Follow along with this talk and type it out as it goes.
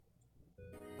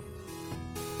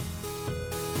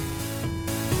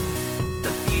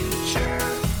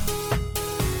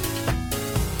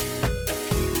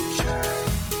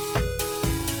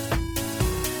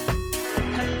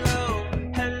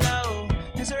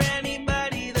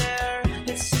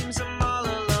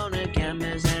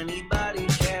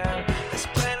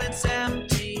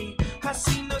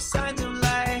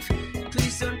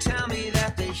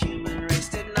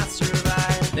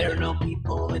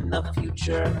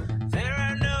future. There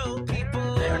are no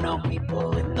people. There are no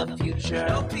people in the future.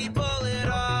 No people at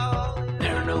all.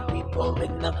 There are no people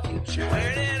in the future.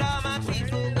 Where did all my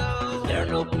people go? There are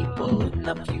no people in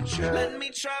the future. Let me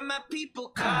try my people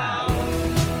call.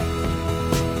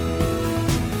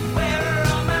 Where are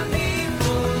all my people?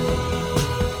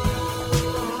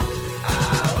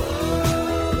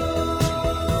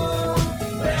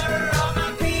 Where are all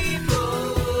my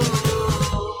people?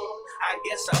 I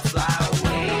guess I'll fly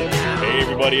away now. Hey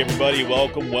everybody,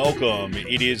 welcome.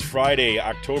 It is Friday,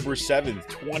 October 7th,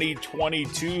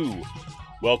 2022.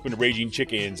 Welcome to Raging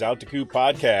Chicken's Out to Coop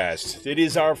podcast. It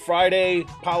is our Friday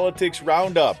Politics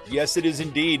Roundup. Yes, it is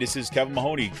indeed. This is Kevin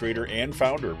Mahoney, creator and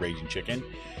founder of Raging Chicken.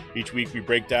 Each week we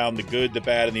break down the good, the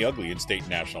bad, and the ugly in state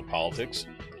and national politics.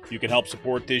 You can help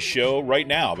support this show right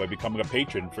now by becoming a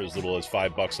patron for as little as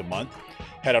 $5 a month.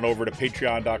 Head on over to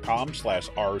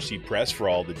patreon.com/rcpress for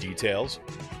all the details.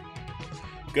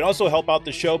 You can also help out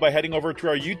the show by heading over to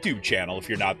our YouTube channel if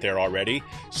you're not there already.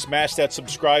 Smash that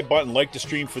subscribe button, like the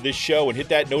stream for this show, and hit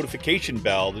that notification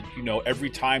bell that you know every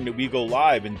time that we go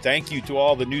live. And thank you to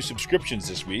all the new subscriptions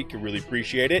this week. I really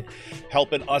appreciate it.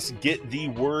 Helping us get the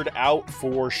word out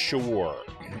for sure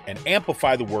and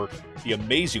amplify the work, the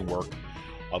amazing work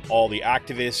of all the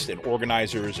activists and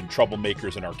organizers and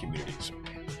troublemakers in our communities.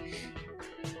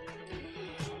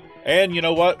 And you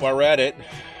know what? While we're at it,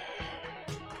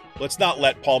 let's not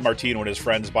let Paul Martino and his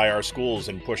friends buy our schools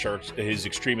and push his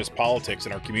extremist politics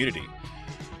in our community.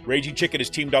 Raging Chicken has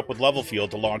teamed up with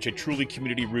Levelfield to launch a truly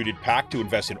community-rooted PAC to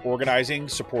invest in organizing,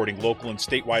 supporting local and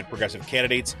statewide progressive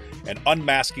candidates, and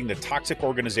unmasking the toxic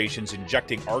organizations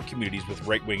injecting our communities with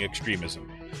right-wing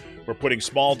extremism. We're putting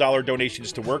small dollar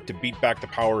donations to work to beat back the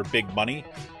power of big money.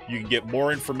 You can get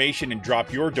more information and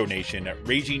drop your donation at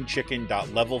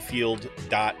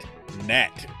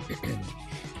ragingchicken.levelfield.net.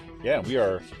 Yeah, we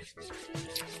are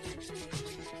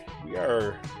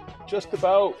just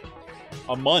about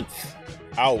a month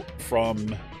out from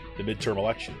the midterm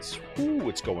elections. Ooh,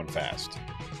 it's going fast.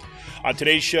 On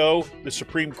today's show, the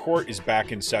Supreme Court is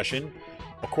back in session.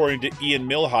 According to Ian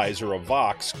Millhiser of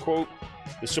Vox, quote,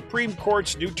 "The Supreme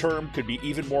Court's new term could be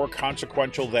even more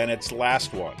consequential than its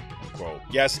last one." Quote.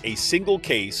 Yes, a single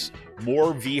case,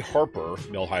 Moore v. Harper,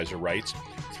 Millhiser writes,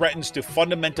 threatens to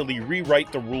fundamentally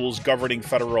rewrite the rules governing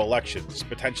federal elections,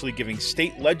 potentially giving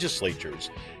state legislatures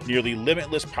nearly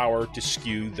limitless power to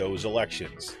skew those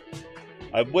elections.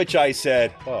 Of which I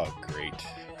said, oh, great.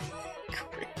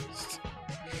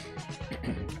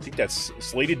 I think that's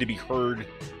slated to be heard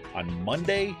on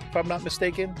Monday, if I'm not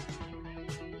mistaken.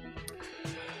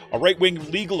 A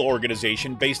right-wing legal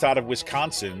organization based out of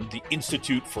Wisconsin, the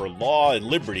Institute for Law and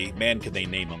Liberty, man, can they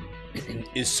name them,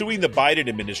 is suing the Biden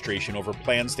administration over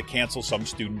plans to cancel some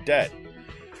student debt.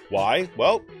 Why?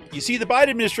 Well, you see, the Biden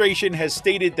administration has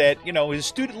stated that, his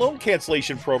student loan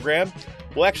cancellation program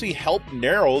will actually help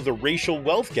narrow the racial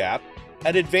wealth gap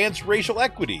and advance racial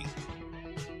equity.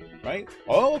 Right?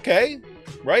 Oh, okay.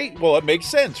 Right? Well, it makes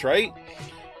sense, right?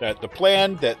 That the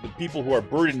plan that the people who are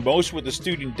burdened most with the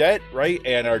student debt, right,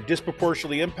 and are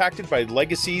disproportionately impacted by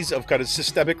legacies of kind of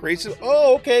systemic racism.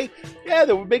 Oh, okay. Yeah,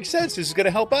 that would make sense. This is going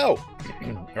to help out,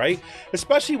 right?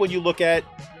 Especially when you look at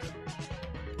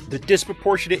the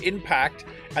disproportionate impact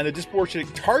and the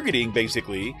disproportionate targeting,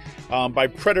 basically, by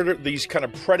these kind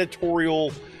of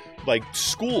predatorial, like,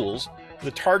 schools,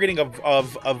 the targeting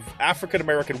of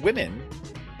African-American women.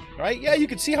 Right? Yeah, you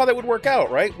can see how that would work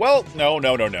out, right? Well, no.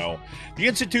 The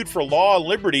Institute for Law and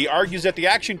Liberty argues that the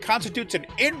action constitutes an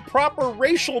improper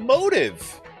racial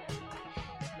motive.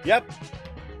 Yep.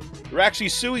 They're actually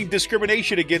suing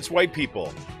discrimination against white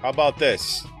people. How about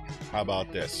this?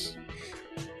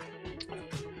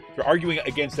 They're arguing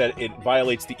against that it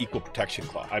violates the Equal Protection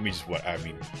Clause.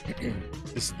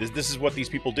 This is what these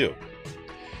people do.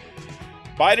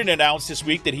 Biden announced this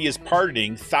week that he is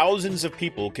pardoning thousands of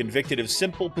people convicted of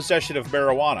simple possession of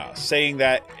marijuana, saying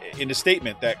that in a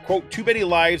statement that, quote, "Too many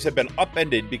lives have been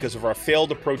upended because of our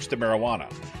failed approach to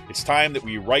marijuana. It's time that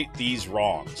we right these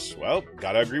wrongs." Well,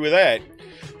 gotta agree with that.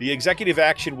 The executive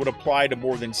action would apply to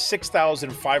more than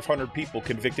 6,500 people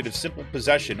convicted of simple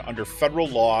possession under federal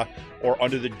law or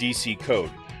under the DC Code.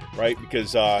 Right,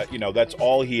 because that's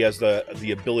all he has the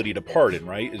ability to pardon.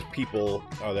 Right, is people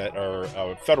that are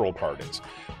federal pardons.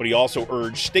 But he also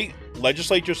urged state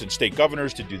legislatures and state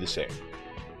governors to do the same.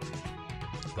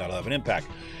 That'll have an impact.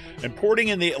 And reporting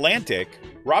in the Atlantic,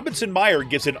 Robinson Meyer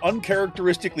gives an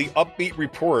uncharacteristically upbeat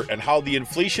report on how the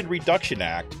Inflation Reduction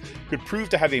Act could prove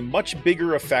to have a much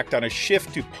bigger effect on a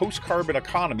shift to post-carbon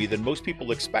economy than most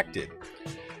people expected.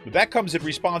 But that comes in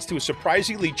response to a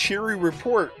surprisingly cheery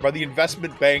report by the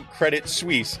investment bank Credit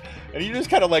Suisse. And you just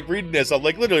kind of like reading this. I'm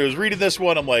like, literally, I was reading this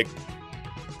one. I'm like,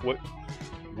 what?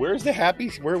 Where's the happy?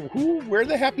 Where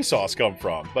the happy sauce come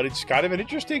from? But it's kind of an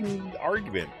interesting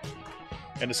argument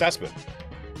and assessment.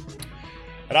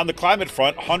 And on the climate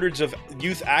front, hundreds of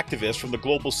youth activists from the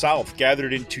global south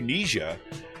gathered in Tunisia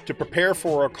to prepare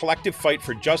for a collective fight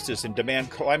for justice and demand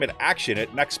climate action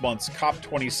at next month's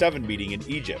COP27 meeting in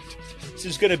Egypt. This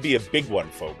is going to be a big one,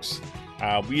 folks.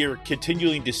 We are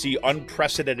continuing to see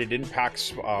unprecedented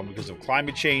impacts because of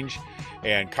climate change,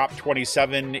 and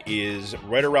COP27 is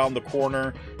right around the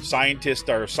corner. Scientists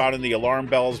are sounding the alarm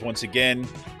bells once again.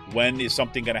 When is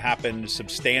something going to happen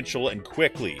substantial and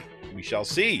quickly? We shall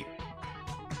see.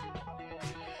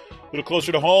 A little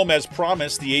closer to home, as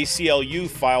promised, the ACLU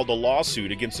filed a lawsuit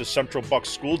against the Central Bucks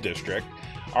School District,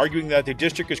 arguing that the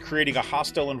district is creating a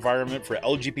hostile environment for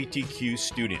LGBTQ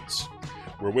students.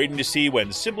 We're waiting to see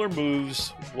when similar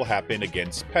moves will happen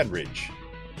against Penridge.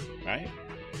 Right?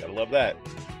 Gotta love that.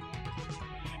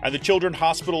 And the Children's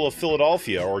Hospital of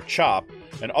Philadelphia, or CHOP,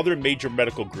 and other major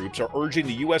medical groups are urging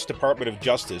the U.S. Department of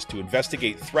Justice to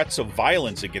investigate threats of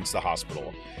violence against the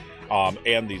hospital.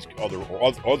 And these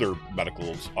other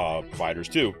medical providers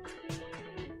too,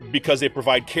 because they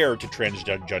provide care to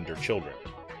transgender children.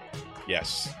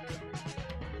 Yes.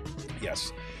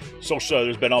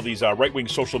 There's been all these right-wing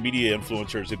social media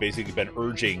influencers who've basically been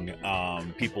urging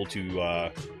people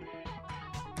to,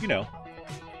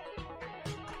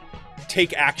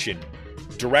 take action,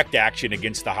 direct action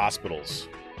against the hospitals.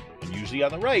 And usually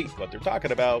on the right, what they're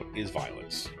talking about is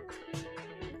violence.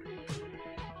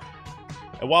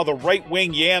 And while the right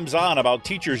wing yams on about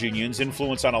teachers' unions'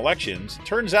 influence on elections,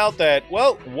 turns out that,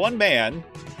 well, one man,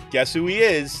 guess who he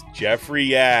is? Jeffrey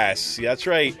Yass. That's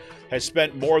right, has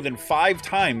spent more than 5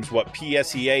 times what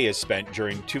PSEA has spent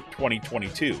during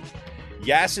 2022.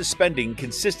 Yass's spending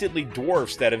consistently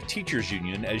dwarfs that of teachers'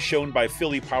 union, as shown by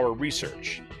Philly Power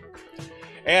Research.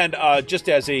 And just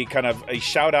as a kind of a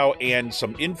shout out and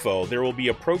some info, there will be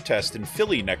a protest in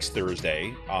Philly next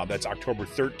Thursday. That's October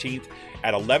 13th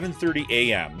at 11:30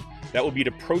 a.m. That will be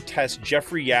to protest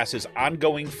Jeffrey Yass's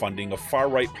ongoing funding of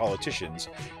far-right politicians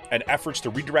and efforts to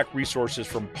redirect resources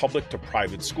from public to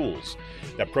private schools.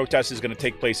 That protest is going to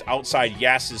take place outside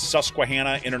Yass's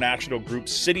Susquehanna International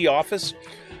Group's city office,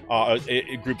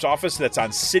 group's office that's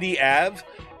on City Ave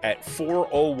at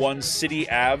 401 City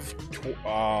Ave,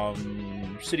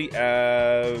 City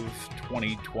Ave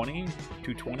 220,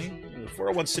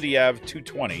 401 City Ave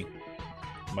 220.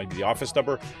 Might be the office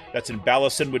number. That's in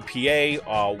Ballystonwood,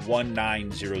 PA,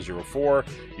 19004.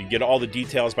 You can get all the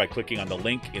details by clicking on the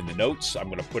link in the notes. I'm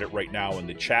going to put it right now in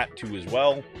the chat too as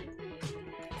well.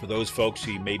 For those folks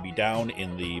who may be down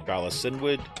in the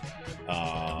Ballystonwood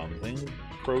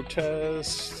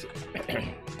protest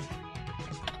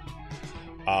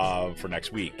for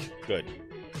next week. Good.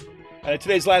 And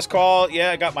today's last call,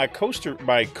 I got my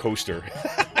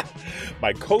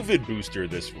my COVID booster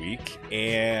this week,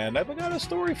 and I've got a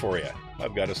story for you.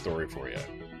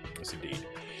 Yes, indeed.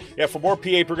 Yeah, for more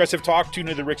PA Progressive Talk, tune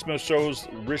into the Rick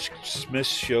Smith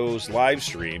Show's live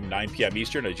stream, 9 p.m.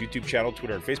 Eastern, on his YouTube channel,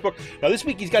 Twitter, and Facebook. Now, this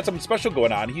week he's got something special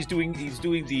going on. He's doing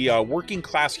the Working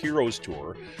Class Heroes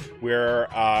Tour, where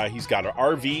he's got an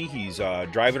RV. He's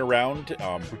driving around,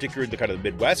 particularly the kind of the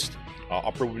Midwest,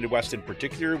 upper Midwest in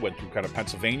particular, went through kind of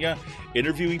Pennsylvania,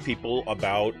 interviewing people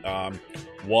about,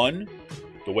 1,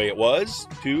 the way it was,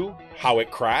 2, how it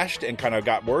crashed and kind of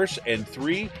got worse, and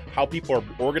 3, how people are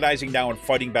organizing now and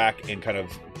fighting back and kind of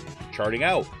charting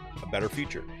out a better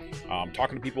future.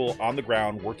 Talking to people on the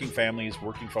ground, working families,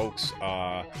 working folks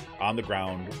on the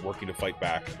ground, working to fight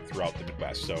back throughout the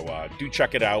Midwest. So do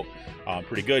check it out.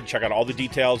 Pretty good. Check out all the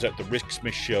details at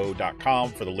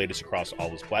thericksmithshow.com for the latest across all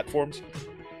his platforms.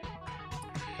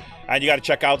 And you got to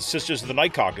check out Sisters of the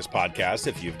Night Caucus podcast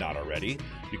if you've not already.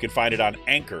 You can find it on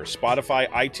Anchor, Spotify,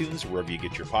 iTunes, wherever you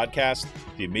get your podcast.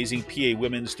 The amazing PA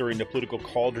women stirring the political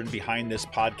cauldron behind this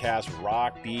podcast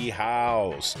rock the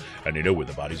house. And they know where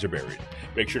the bodies are buried.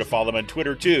 Make sure to follow them on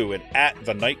Twitter, too, and at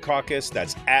The Night Caucus.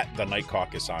 That's at The Night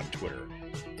Caucus on Twitter.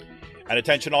 And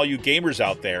attention all you gamers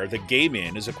out there, the Game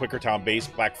Inn is a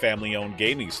Quakertown-based black family-owned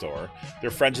gaming store.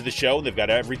 They're friends of the show, and they've got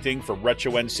everything from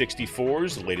retro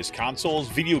N64s, the latest consoles,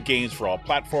 video games for all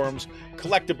platforms,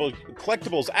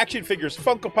 collectibles, action figures,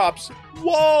 Funko Pops,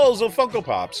 walls of Funko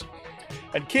Pops.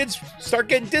 And kids start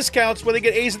getting discounts when they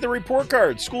get A's at the report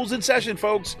card. School's in session,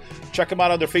 folks. Check them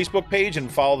out on their Facebook page and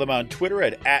follow them on Twitter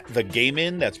at The Game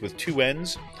Inn. That's with 2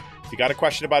 N's. If you got a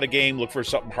question about a game, look for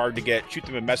something hard to get, shoot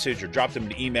them a message or drop them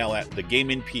an email at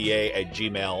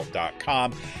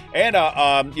thegameinpa@gmail.com. And,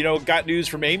 got news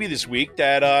from Amy this week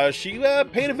that she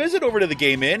paid a visit over to the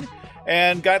Game Inn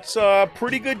and got a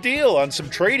pretty good deal on some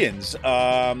trade-ins.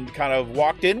 Kind of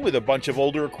walked in with a bunch of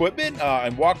older equipment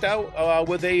and walked out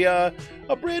with a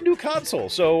brand new console.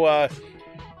 So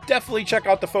definitely check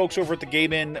out the folks over at the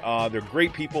Game Inn. They're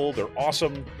great people. They're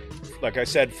awesome. Like I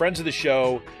said, friends of the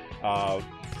show.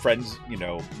 Friends,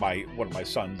 one of my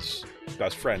son's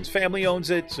best friends' family owns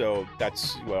it. So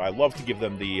that's I love to give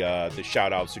them the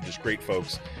shout-outs. They're just great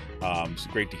folks. It's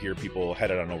great to hear people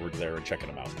headed on over there and checking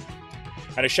them out.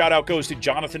 And a shout out goes to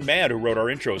Jonathan Mann, who wrote our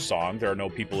intro song, There Are No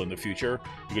People in the Future.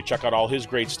 You can check out all his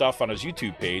great stuff on his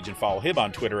YouTube page and follow him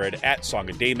on Twitter at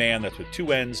SongAdayMan. That's with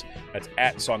 2 N's. That's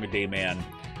at SongAdayMan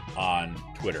on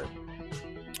Twitter.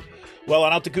 Well,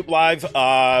 on Out the Coop Live,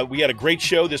 we had a great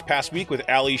show this past week with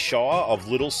Ali Shaw of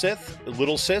Little Sis.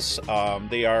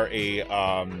 They are a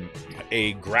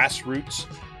grassroots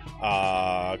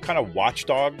kind of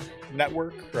watchdog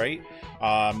network, right?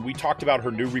 We talked about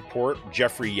her new report,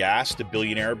 Jeffrey Yass, the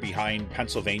billionaire behind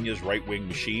Pennsylvania's right-wing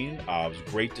machine. It was a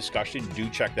great discussion. Do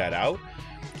check that out.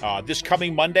 This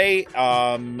coming Monday,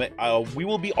 we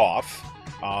will be off.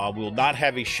 We will not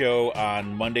have a show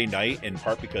on Monday night, in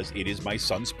part because it is my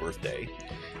son's birthday.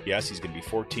 Yes, he's going to be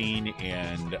 14,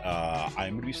 and I'm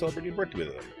going to be celebrating a birthday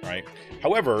with him, right?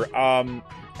 However,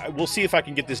 we'll see if I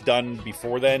can get this done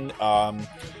before then.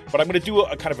 But I'm going to do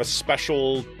a kind of a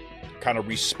special kind of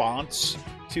response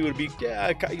to it. Be,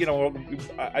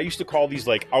 I used to call these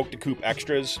like Out the Coop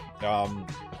extras.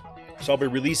 So I'll be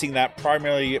releasing that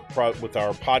primarily with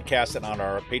our podcast and on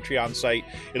our Patreon site.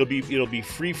 It'll be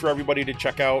free for everybody to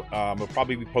check out. It'll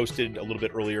probably be posted a little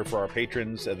bit earlier for our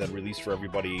patrons and then released for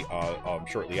everybody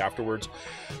shortly afterwards.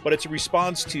 But it's a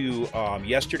response to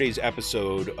yesterday's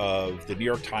episode of the New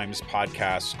York Times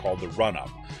podcast called The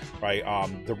Run-Up. Right,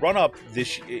 the Run-Up.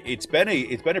 It's been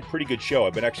a pretty good show.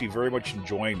 I've been actually very much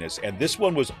enjoying this, and this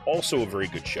one was also a very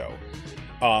good show.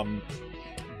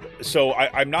 So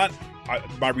I'm not.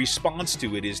 My response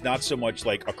to it is not so much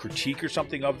like a critique or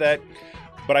something of that,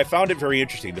 but I found it very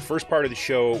interesting. The first part of the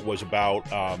show was about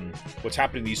what's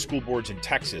happening in these school boards in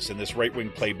Texas and this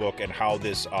right-wing playbook and how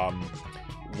this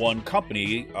one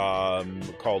company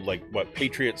called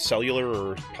Patriot Cellular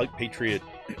or Patriot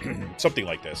something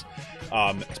like this.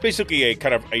 It's basically a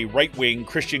kind of a right-wing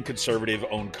Christian conservative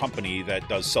owned company that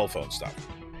does cell phone stuff.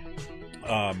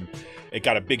 It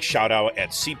got a big shout out at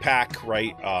CPAC,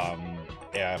 right?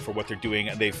 For what they're doing,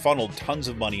 and they've funneled tons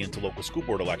of money into local school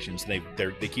board elections, and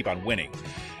they keep on winning.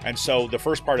 And so the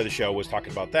first part of the show was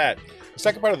talking about that. The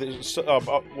second part of the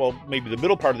maybe the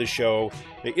middle part of the show,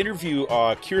 they interview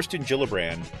Kirsten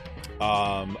Gillibrand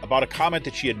about a comment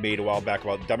that she had made a while back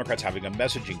about Democrats having a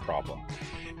messaging problem.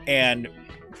 And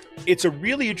it's a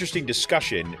really interesting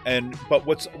discussion. But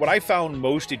what I found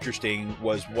most interesting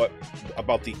was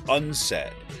about the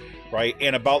unsaid. Right,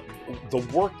 and about the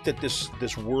work that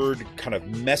this word kind of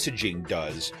messaging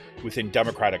does within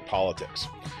Democratic politics.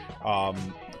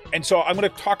 And so I'm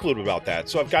going to talk a little bit about that.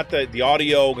 So I've got the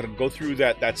audio. I'm going to go through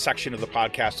that section of the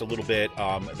podcast a little bit,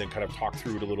 and then kind of talk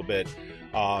through it a little bit.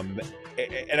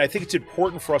 And I think it's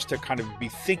important for us to kind of be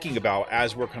thinking about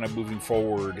as we're kind of moving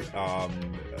forward,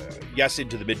 yes,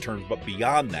 into the midterms, but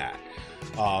beyond that.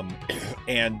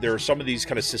 And there are some of these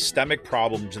kind of systemic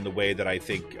problems in the way that I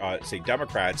think, say,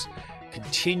 Democrats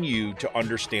continue to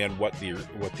understand what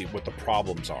the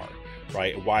problems are,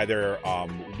 right? Why they're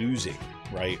losing,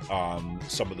 right?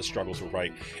 Some of the struggles,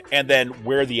 right? And then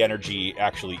where the energy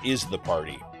actually is in the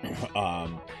party.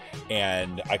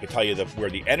 And I can tell you that where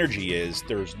the energy is,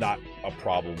 there's not a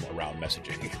problem around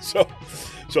messaging. So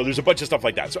there's a bunch of stuff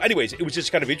like that. So anyways, it was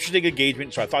just kind of interesting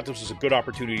engagement. So I thought this was a good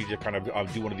opportunity to kind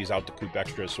of do one of these Out the Coop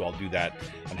extras. So I'll do that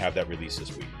and have that released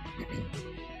this week.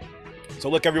 So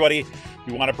look, everybody,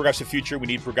 we want a progressive future. We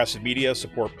need progressive media.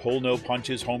 Support Pull No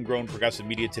Punches, homegrown progressive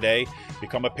media today.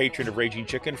 Become a patron of Raging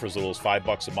Chicken for as little as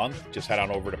 $5 a month. Just head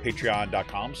on over to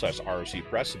patreon.com/ROC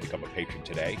Press and become a patron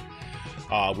today.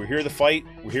 We're here to fight.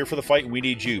 We're here for the fight, and we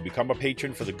need you. Become a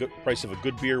patron for the good price of a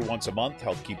good beer once a month.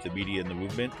 Help keep the media in the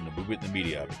movement and the movement in the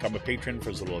media. Become a patron for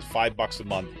as little as $5 a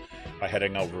month by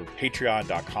heading over to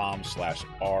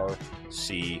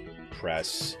patreon.com/RC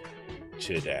Press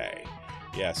today.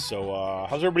 Yeah, so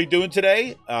how's everybody doing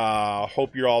today?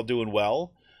 Hope you're all doing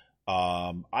well.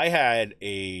 I had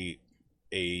a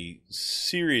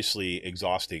seriously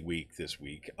exhausting week this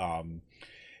week.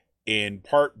 In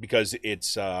part because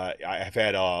it's I've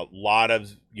had a lot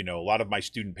of my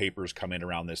student papers come in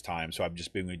around this time, so I've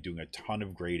just been doing a ton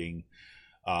of grading.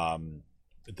 The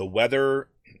weather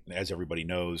as everybody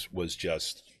knows, was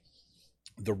just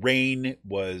the rain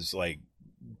was like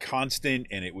constant,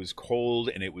 and it was cold,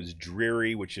 and it was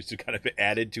dreary, which just kind of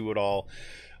added to it all.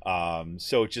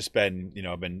 So it's just been,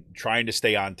 I've been trying to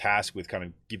stay on task with kind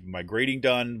of keeping my grading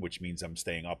done, which means I'm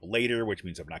staying up later, which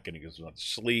means I'm not getting as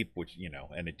much sleep, which,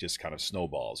 and it just kind of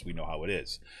snowballs. We know how it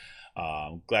is.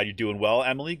 Glad you're doing well,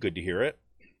 Emily. Good to hear it.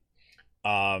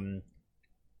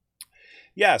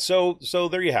 Yeah, so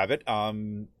there you have it.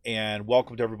 And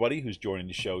welcome to everybody who's joining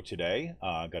the show today.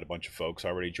 Got a bunch of folks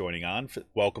already joining on.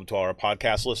 Welcome to all our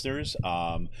podcast listeners.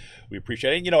 We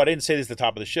appreciate it. I didn't say this at the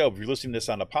top of the show, but if you're listening to this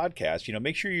on a podcast,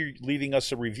 make sure you're leaving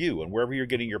us a review and wherever you're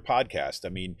getting your podcast. I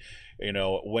mean,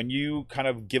 when you kind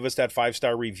of give us that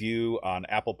 5-star review on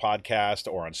Apple Podcast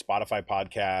or on Spotify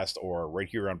Podcast or right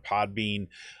here on Podbean,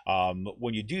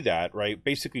 when you do that, right,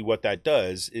 basically what that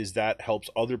does is that helps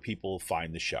other people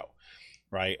find the show.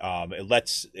 Right. It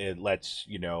lets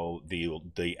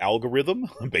the algorithm,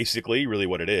 basically, really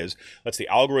what it is, lets the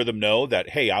algorithm know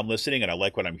that, hey, I'm listening and I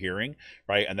like what I'm hearing.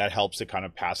 Right. And that helps to kind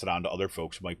of pass it on to other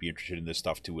folks who might be interested in this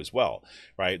stuff too as well.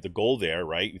 Right. The goal there,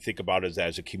 right, you think about it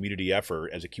as a community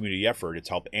effort. As a community effort, it's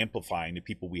help amplifying the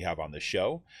people we have on the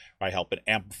show, right? Help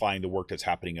amplifying the work that's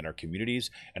happening in our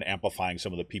communities and amplifying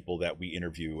some of the people that we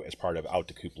interview as part of Out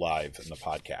to Coop Live in the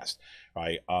podcast.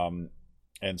 Right.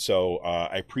 And so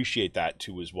I appreciate that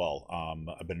too as well.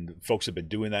 Folks have been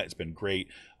doing that. It's been great.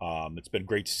 It's been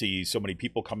great to see so many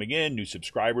people coming in, new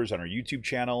subscribers on our YouTube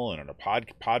channel and on our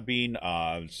Podbean.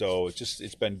 So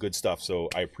it's been good stuff. So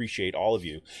I appreciate all of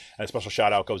you. And a special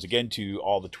shout out goes again to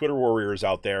all the Twitter warriors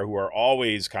out there who are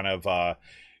always kind of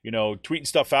tweeting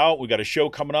stuff out. We got a show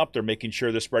coming up. They're making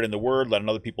sure they're spreading the word, letting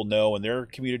other people know in their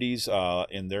communities,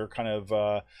 in their kind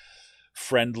of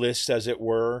friend list, as it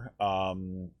were.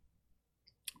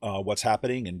 What's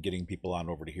happening and getting people on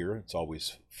over to here. It's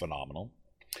always phenomenal.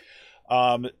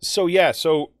 So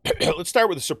let's start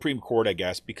with the Supreme Court, I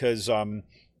guess, because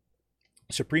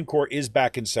Supreme Court is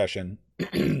back in session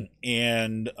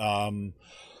and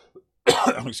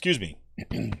excuse me,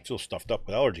 still stuffed up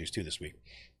with allergies too this week.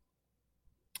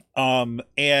 And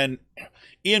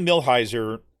Ian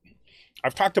Millhiser,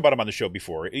 I've talked about him on the show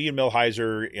before. Ian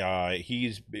Millhiser,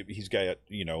 he's got,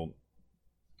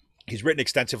 he's written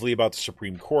extensively about the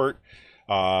Supreme Court.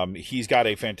 He's got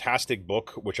a fantastic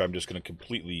book, which I'm just going to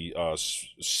completely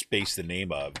space the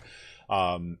name of.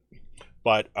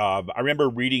 But I remember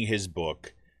reading his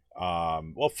book.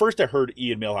 Well, first I heard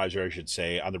Ian Millhiser, I should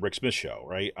say, on the Rick Smith show,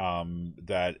 right?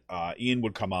 That Ian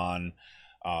would come on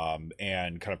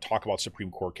and kind of talk about Supreme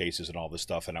Court cases and all this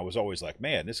stuff. And I was always like,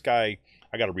 man, this guy,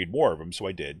 I got to read more of him. So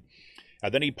I did.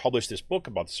 And then he published this book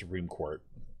about the Supreme Court.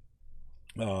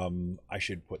 I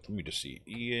should put, let me just see,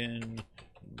 Ian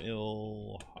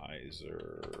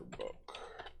Millhiser book.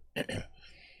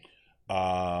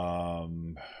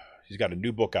 He's got a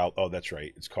new book out. Oh, that's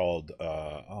right. It's called,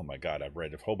 oh my God, I've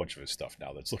read a whole bunch of his stuff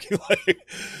now that's looking like.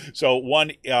 So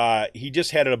one, he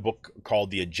just had a book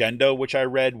called The Agenda, which I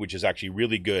read, which is actually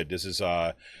really good. This is,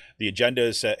 The Agenda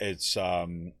is, it's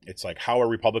like how a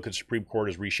Republican Supreme Court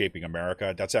is reshaping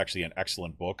America. That's actually an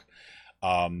excellent book.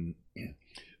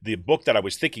 The book that I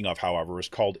was thinking of, however, is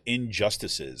called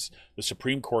Injustices, the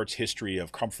Supreme Court's history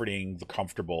of comforting the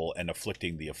comfortable and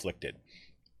afflicting the afflicted.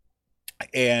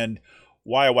 And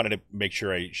why I wanted to make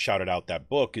sure I shouted out that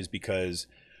book is because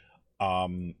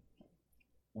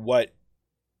what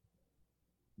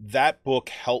that book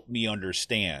helped me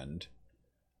understand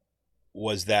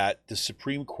was that the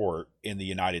Supreme Court in the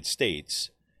United States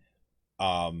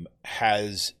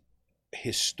has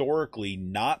historically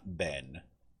not been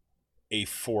a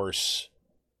force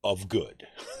of good,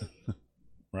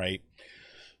 right?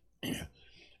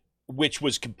 Which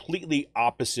was completely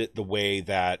opposite the way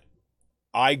that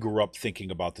I grew up thinking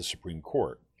about the Supreme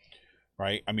Court,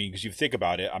 right? I mean, because you think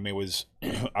about it, I mean,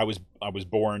 I was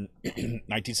born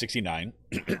 1969,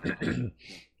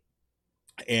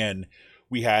 and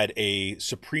we had a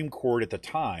Supreme Court at the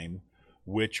time,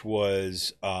 which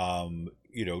was,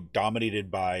 dominated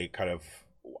by kind of,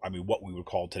 I mean, what we would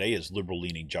call today is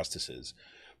liberal-leaning justices,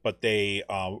 but they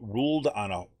ruled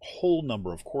on a whole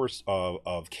number, of course,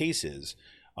 of cases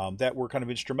that were kind of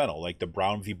instrumental, like the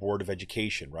Brown v. Board of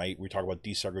Education, right? We talk about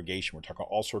desegregation. We're talking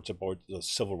all sorts about the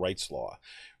civil rights law,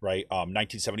 right?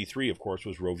 1973, of course,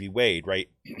 was Roe v. Wade, right?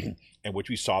 In which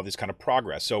we saw this kind of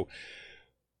progress. So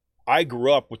I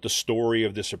grew up with the story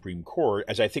of the Supreme Court,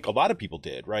 as I think a lot of people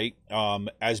did, right?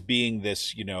 As being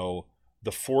this,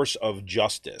 the force of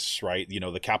justice, right?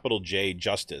 The capital J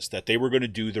justice, that they were going to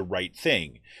do the right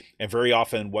thing. And very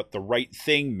often what the right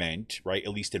thing meant, right, at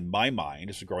least in my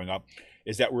mind as growing up,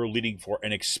 is that we're leading for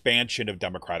an expansion of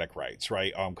democratic rights,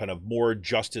 right? Kind of more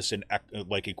justice and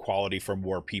like equality for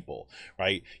more people,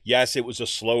 right? Yes, it was a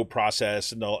slow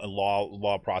process, and the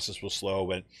law process was slow,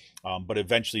 but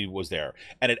eventually was there,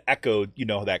 and it echoed,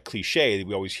 that cliche that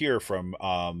we always hear from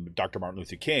Dr. Martin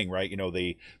Luther King, right?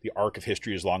 The arc of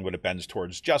history is long, but it bends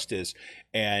towards justice,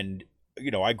 and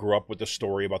I grew up with the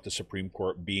story about the Supreme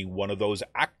Court being one of those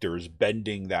actors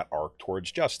bending that arc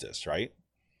towards justice, right?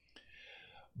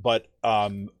 But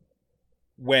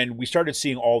when we started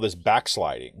seeing all this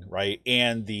backsliding, right,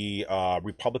 and the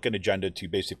Republican agenda to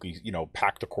basically,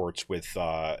 pack the courts with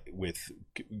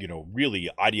really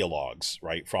ideologues,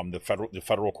 right, from the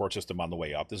federal court system on the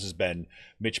way up. This has been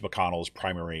Mitch McConnell's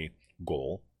primary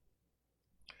goal.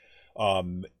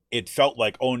 It felt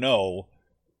like, oh no,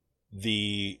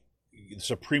 the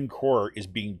Supreme Court is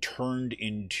being turned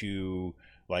into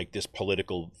like this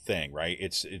political thing, right?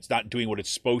 It's not doing what it's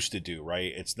supposed to do,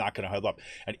 right? It's not going to hold up.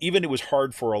 And even it was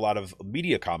hard for a lot of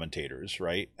media commentators,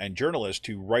 right, and journalists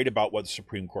to write about what the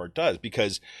Supreme Court does,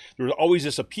 because there was always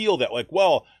this appeal that like,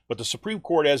 well, but the Supreme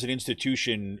Court as an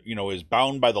institution, is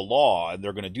bound by the law and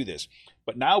they're going to do this.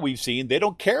 But now we've seen they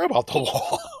don't care about the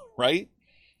law, right?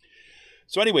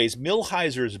 So anyways,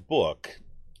 Millhiser's book,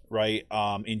 right,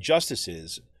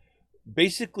 Injustices,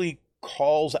 basically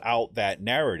calls out that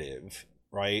narrative,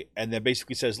 right? And then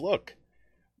basically says, look,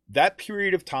 that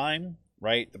period of time,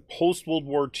 right, the post-World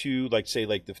War II, like say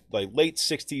like the late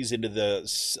 60s into the,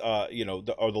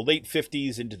 or the late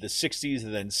 50s into the 60s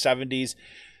and then 70s,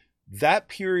 that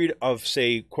period of,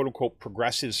 say, quote unquote,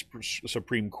 progressive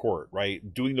Supreme Court,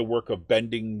 right, doing the work of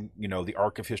bending, the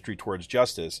arc of history towards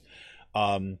justice,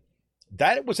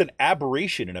 that was an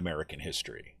aberration in American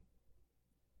history.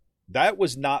 That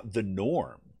was not the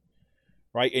norm.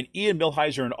 Right. And Ian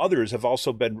Millhiser and others have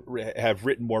also have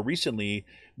written more recently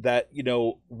that,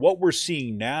 what we're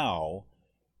seeing now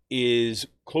is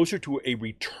closer to a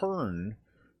return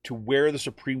to where the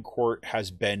Supreme Court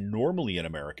has been normally in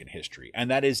American history.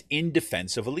 And that is in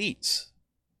defense of elites.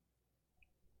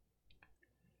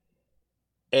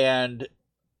 And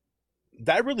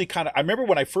that really I remember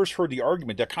when I first heard the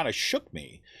argument, that kind of shook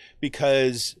me,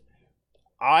 because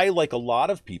I, like a lot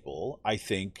of people, I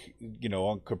think,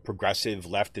 on progressive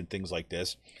left and things like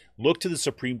this, look to the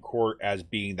Supreme Court as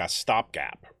being that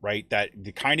stopgap, right? That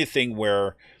the kind of thing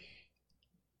where,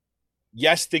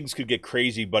 yes, things could get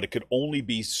crazy, but it could only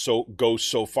go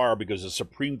so far because the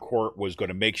Supreme Court was going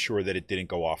to make sure that it didn't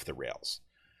go off the rails,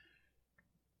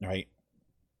 right?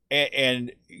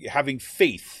 And having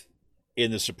faith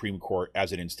in the Supreme Court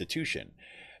as an institution.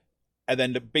 And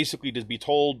then to basically just be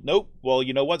told, nope, well,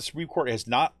 you know what? The Supreme Court has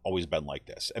not always been like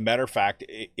this. As a matter of fact,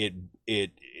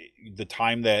 the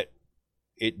time that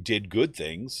it did good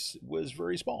things was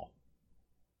very small.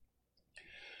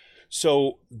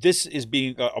 So this is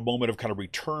being a moment of kind of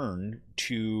return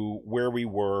to where we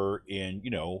were in,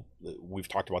 we've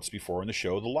talked about this before in the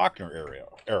show, the Lochner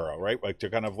era, right? Like to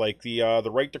kind of like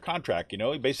the right to contract,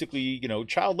 basically,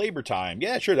 child labor time.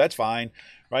 Yeah, sure, that's fine,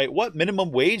 right? What,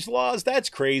 minimum wage laws? That's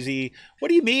crazy. What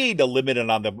do you mean to limit it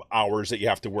on the hours that you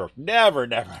have to work? Never.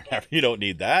 You don't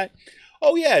need that.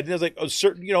 Oh yeah, there's like a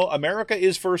certain, America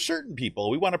is for certain people.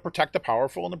 We want to protect the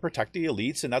powerful and to protect the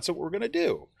elites, and that's what we're going to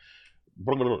do.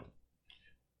 Blah, blah, blah.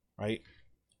 Right.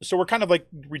 So we're kind of like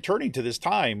returning to this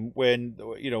time when,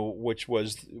 which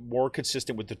was more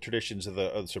consistent with the traditions of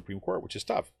the Supreme Court, which is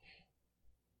tough.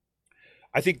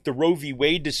 I think the Roe v.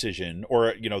 Wade decision,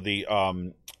 or, the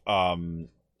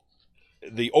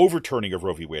overturning of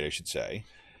Roe v. Wade, I should say,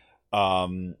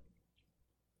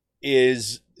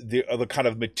 is the kind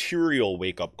of material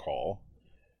wake-up call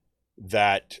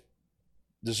that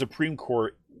the Supreme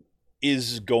Court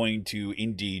is going to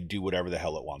indeed do whatever the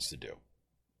hell it wants to do.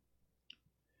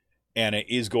 And it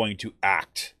is going to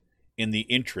act in the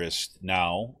interest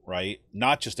now, right,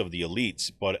 not just of the elites,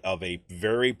 but of a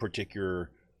very particular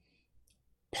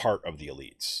part of the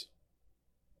elites,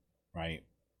 right?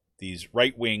 These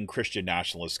right-wing Christian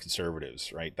nationalist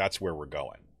conservatives, right? That's where we're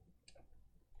going.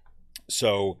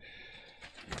 So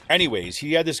anyways,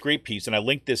 he had this great piece, and I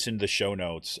linked this in the show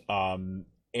notes. And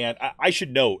I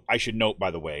should note,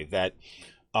 by the way, that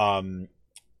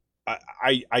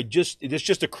this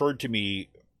just occurred to me,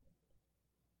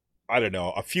 I don't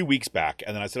know, a few weeks back,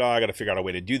 and then I said, I got to figure out a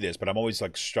way to do this, but I'm always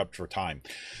like strapped for time.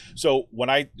 So when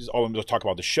I'm going to talk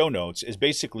about the show notes, is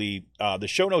basically the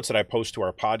show notes that I post to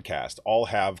our podcast all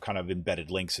have kind of embedded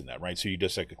links in them, right? So you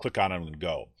just like click on them and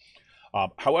go.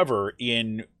 However,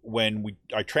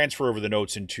 I transfer over the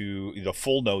notes into the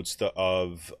full notes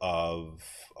of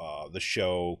the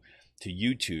show to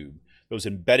YouTube, those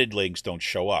embedded links don't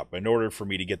show up. In order for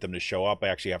me to get them to show up, I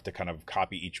actually have to kind of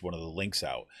copy each one of the links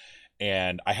out.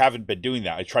 And I haven't been doing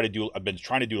that. I've been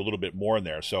trying to do a little bit more in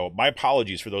there. So my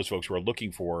apologies for those folks who are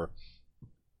looking for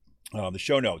the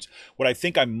show notes. What I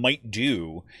think I might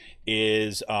do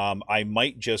is I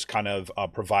might just kind of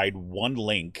provide one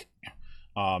link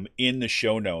in the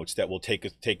show notes that will take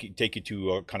you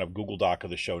to a kind of Google Doc of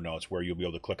the show notes where you'll be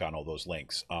able to click on all those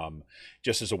links,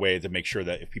 just as a way to make sure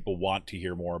that if people want to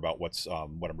hear more about what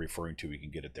I'm referring to, we can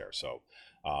get it there. So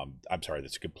I'm sorry,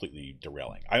 that's completely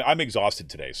derailing. I'm exhausted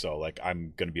today, so like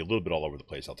I'm going to be a little bit all over the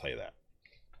place, I'll tell you that.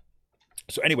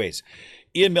 So anyways,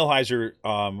 Ian Millhiser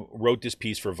wrote this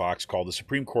piece for Vox called "The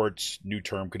Supreme Court's New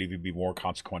Term Could Even Be More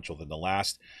Consequential Than the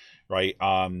Last," right?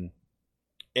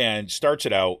 And starts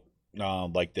it out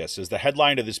like this: as the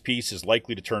headline of this piece is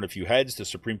likely to turn a few heads, the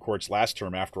Supreme Court's last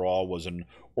term, after all, was an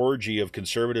orgy of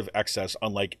conservative excess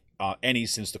unlike any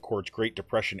since the court's Great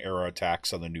Depression era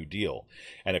attacks on the New Deal,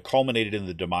 and it culminated in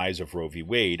the demise of Roe v.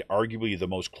 Wade, arguably the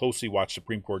most closely watched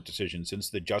Supreme Court decision since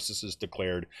the justices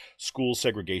declared school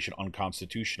segregation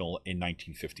unconstitutional in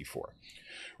 1954.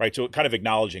 Right, so kind of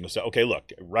acknowledging, so okay,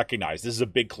 look, recognize this is a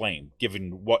big claim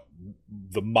given what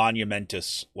the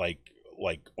monumentous like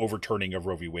overturning of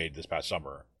Roe v. Wade this past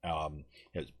summer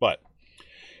is. But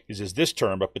he says this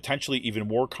term, a potentially even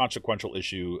more consequential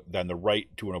issue than the right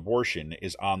to an abortion,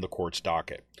 is on the court's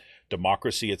docket: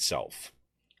 democracy itself.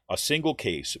 A single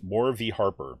case, Moore v.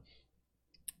 Harper,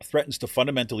 threatens to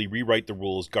fundamentally rewrite the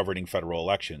rules governing federal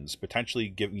elections, potentially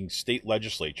giving state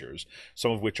legislatures,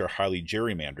 some of which are highly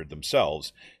gerrymandered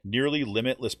themselves, nearly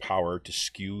limitless power to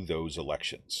skew those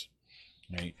elections.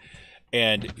 Right?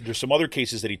 And there's some other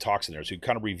cases that he talks in there. So he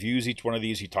kind of reviews each one of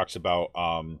these. He talks about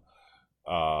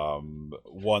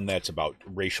one that's about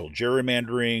racial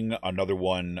gerrymandering. Another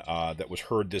one that was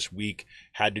heard this week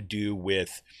had to do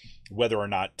with whether or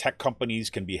not tech companies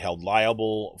can be held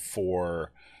liable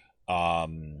for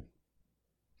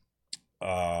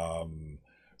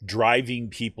driving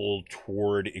people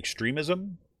toward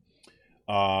extremism,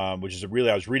 which is I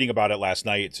was reading about it last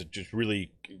night. It's just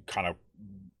really kind of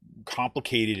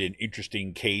complicated and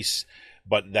interesting case,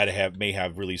 but that may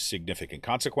have really significant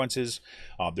consequences.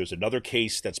 There's another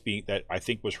case that I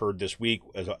think was heard this week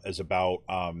as about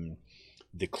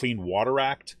the Clean Water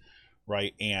Act,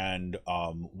 right? And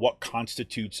what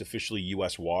constitutes officially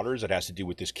U.S. waters. It has to do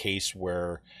with this case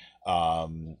where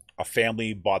a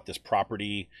family bought this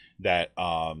property that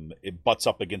it butts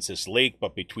up against this lake,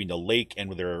 but between the lake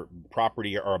and their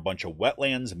property are a bunch of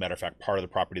wetlands. As a matter of fact, part of the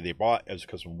property they bought is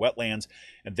because of wetlands,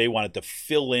 and they wanted to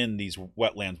fill in these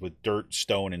wetlands with dirt,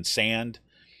 stone, and sand,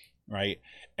 right?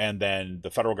 And then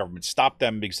the federal government stopped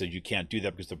them because you can't do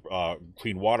that because the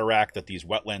Clean Water Act, that these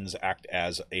wetlands act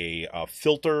as a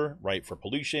filter, right, for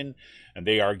pollution. And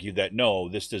they argued that, no,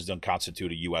 this doesn't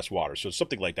constitute a U.S. water. So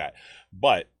something like that.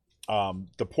 But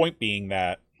the point being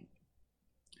that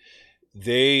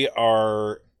they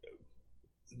are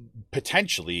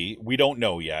potentially, we don't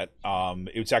know yet.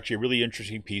 It's actually a really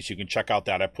interesting piece. You can check out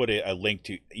that. I put a link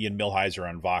to Ian Millhiser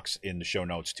on Vox in the show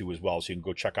notes too as well, so you can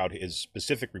go check out his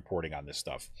specific reporting on this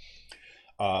stuff.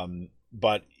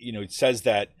 But it says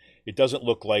that it doesn't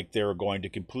look like they're going to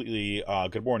completely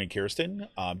good morning, Kirsten.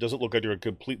 Doesn't look like they're going to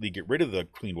completely get rid of the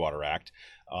Clean Water Act,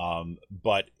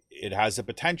 but it has the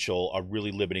potential of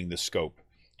really limiting the scope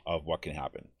of what can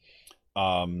happen.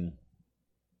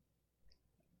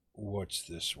 What's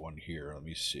this one here? Let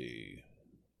me see.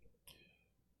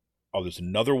 Oh, there's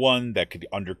another one that could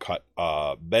undercut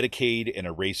Medicaid and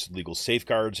erase legal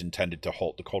safeguards intended to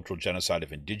halt the cultural genocide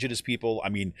of indigenous people. I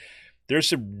mean, there's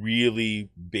some really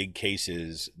big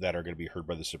cases that are going to be heard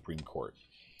by the Supreme Court.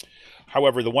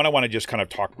 However, the one I want to just kind of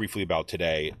talk briefly about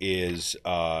today is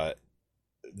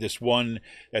this one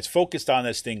that's focused on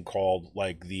this thing called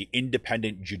like the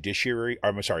independent judiciary.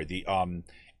 I'm sorry, the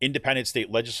independent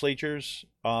state legislatures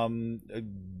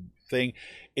thing.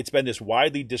 It's been this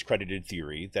widely discredited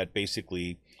theory that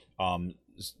basically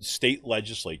state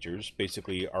legislatures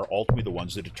basically are ultimately the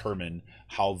ones that determine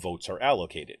how votes are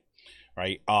allocated,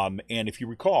 right? And if you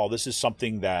recall, this is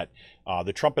something that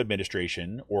the Trump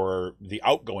administration, or the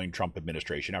outgoing Trump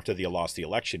administration after they lost the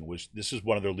election, this is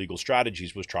one of their legal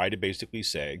strategies, was try to basically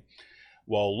say,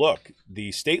 well, look,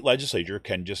 the state legislature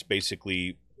can just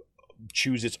basically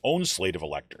choose its own slate of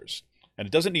electors, and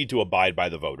it doesn't need to abide by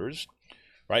the voters,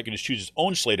 right? It can just choose its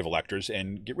own slate of electors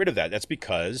and get rid of that. That's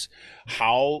because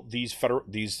how these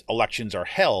elections are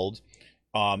held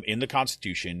in the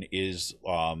Constitution is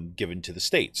given to the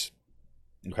states.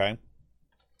 Okay.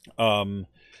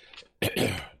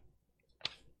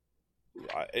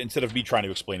 Instead of me trying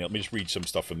to explain it, let me just read some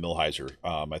stuff from Millhiser.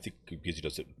 I think because he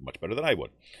does it much better than I would.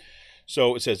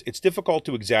 So it says it's difficult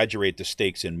to exaggerate the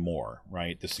stakes in Moore,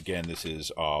 right? This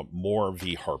is Moore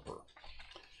v. Harper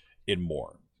in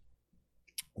Moore,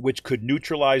 which could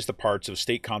neutralize the parts of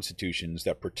state constitutions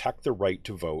that protect the right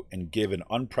to vote and give an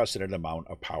unprecedented amount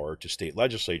of power to state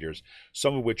legislatures,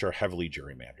 some of which are heavily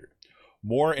gerrymandered.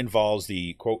 Moore involves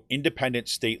the, quote, independent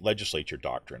state legislature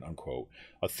doctrine, unquote,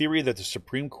 a theory that the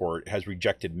Supreme Court has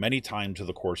rejected many times in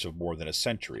the course of more than a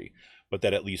century, but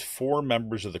that at least 4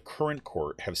 members of the current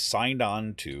court have signed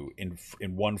on to in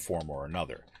one form or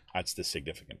another. That's the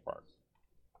significant part.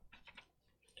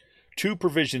 2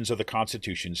 provisions of the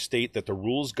Constitution state that the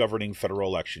rules governing federal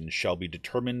elections shall be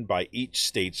determined by each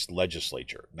state's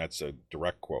legislature. That's a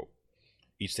direct quote.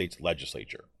 Each state's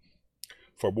legislature.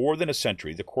 For more than a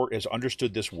century, the court has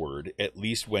understood this word, at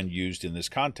least when used in this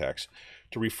context,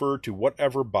 to refer to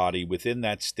whatever body within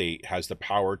that state has the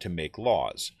power to make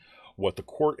laws, what the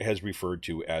court has referred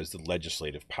to as the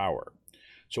legislative power.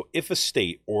 So if a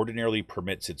state ordinarily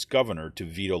permits its governor to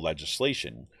veto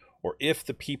legislation, or if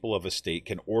the people of a state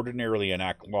can ordinarily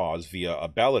enact laws via a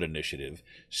ballot initiative,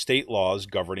 state laws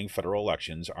governing federal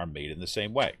elections are made in the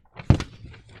same way.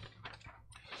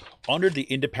 Under the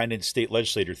independent state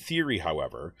legislature theory,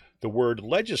 however, the word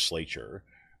legislature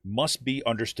must be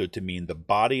understood to mean the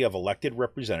body of elected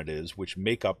representatives which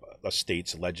make up a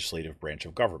state's legislative branch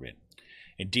of government.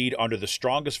 Indeed, under the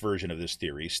strongest version of this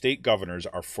theory, state governors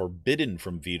are forbidden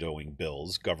from vetoing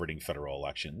bills governing federal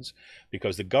elections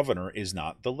because the governor is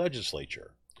not the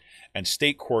legislature. And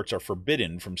state courts are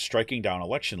forbidden from striking down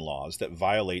election laws that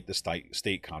violate the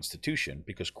state constitution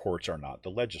because courts are not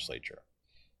the legislature.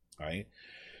 Right?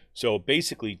 So it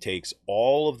basically takes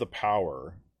all of the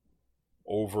power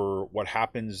over what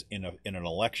happens in an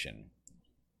election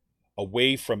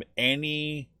away from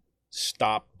any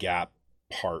stopgap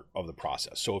part of the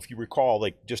process. So if you recall,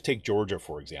 like just take Georgia,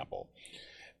 for example,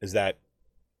 is that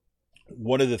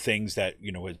one of the things that,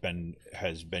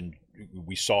 has been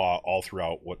we saw all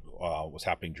throughout what was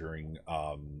happening during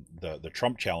the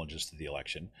Trump challenges to the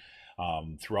election,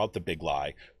 throughout the big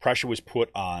lie, pressure was put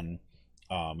on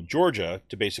Georgia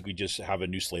to basically just have a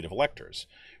new slate of electors,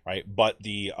 right? But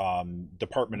the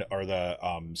department or the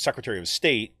Secretary of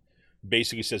State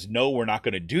basically says, no, we're not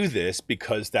going to do this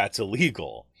because that's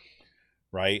illegal,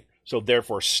 right? So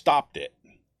therefore stopped it,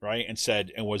 right? And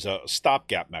said it was a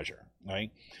stopgap measure, right?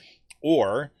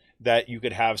 Or that you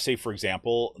could have, say, for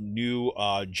example, new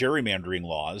gerrymandering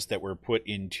laws that were put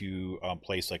into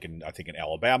place, like I think in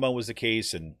Alabama was the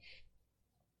case, and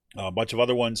a bunch of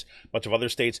other ones, a bunch of other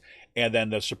states. And then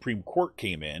the Supreme Court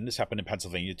came in. This happened in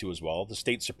Pennsylvania too as well. The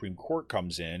state Supreme Court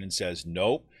comes in and says,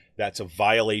 nope, that's a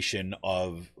violation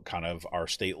of kind of our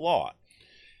state law.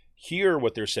 Here,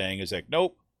 what they're saying is like,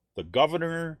 nope, the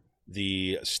governor,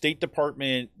 the State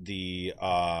Department, the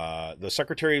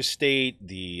Secretary of State,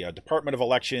 the Department of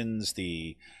Elections,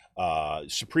 the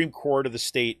Supreme Court of the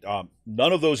state,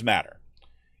 none of those matter.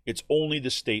 It's only the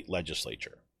state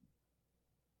legislature.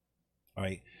 All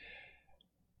right.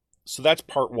 So that's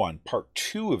part one. Part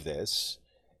two of this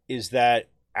is that,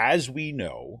 as we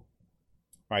know,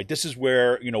 right, this is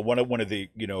where, one of the,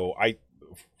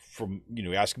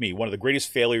 ask me, one of the greatest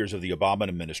failures of the Obama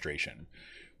administration,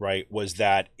 right, was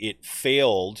that it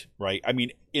failed, right? I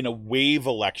mean, in a wave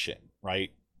election,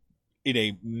 right,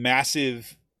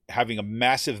 having a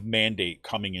massive mandate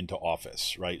coming into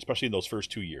office, right, especially in those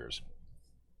first 2 years.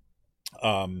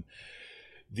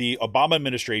 The Obama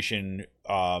administration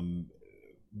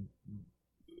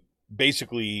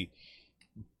basically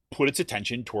put its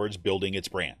attention towards building its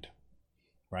brand,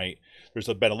 right? There's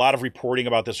been a lot of reporting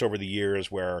about this over the years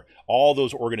where all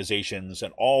those organizations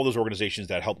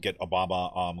that helped get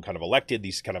Obama kind of elected,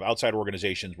 these kind of outside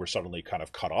organizations were suddenly kind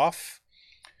of cut off,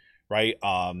 right?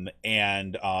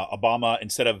 And Obama,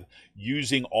 instead of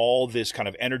using all this kind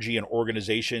of energy and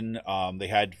organization they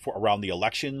had around the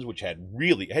elections, which had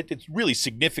really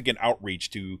significant outreach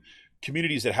to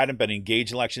communities that hadn't been engaged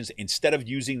in elections, instead of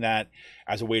using that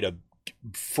as a way to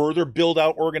further build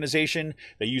out organization,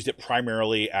 they used it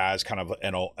primarily as kind of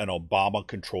an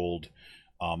Obama-controlled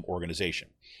organization.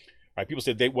 Right? People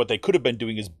say what they could have been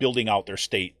doing is building out their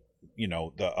state,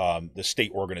 the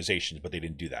state organizations, but they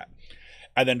didn't do that.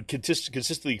 And then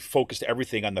consistently focused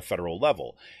everything on the federal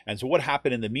level. And so what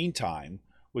happened in the meantime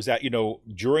was that,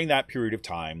 during that period of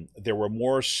time, there were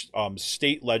more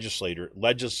state legislators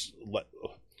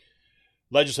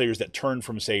that turned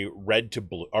from, say, red to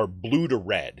blue or blue to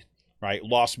red, right?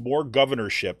 Lost more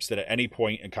governorships than at any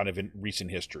point in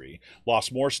recent history,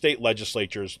 lost more state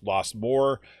legislatures, lost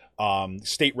more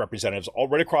state representatives, all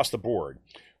right across the board,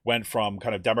 went from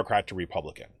kind of Democrat to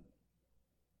Republican.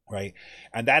 right?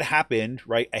 And that happened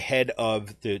right ahead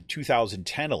of the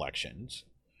 2010 elections,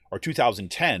 or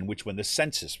 2010, which when the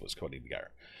census was coming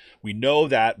together. We know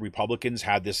that Republicans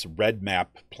had this red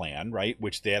map plan, right,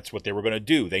 which that's what they were going to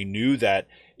do. They knew that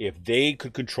if they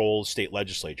could control state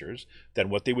legislatures, then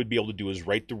what they would be able to do is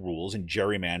write the rules and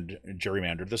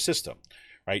gerrymander the system,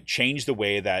 right? Change the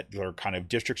way that their kind of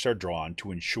districts are drawn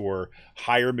to ensure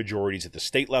higher majorities at the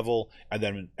state level,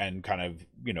 and kind of,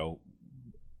 you know,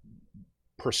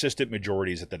 persistent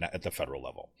majorities at the federal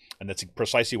level. And that's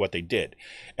precisely what they did.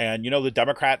 And, you know, the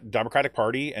Democratic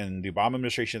Party and the Obama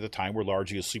administration at the time were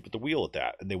largely asleep at the wheel at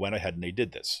that. And they went ahead and they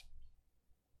did this.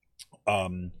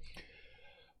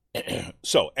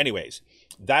 So anyways,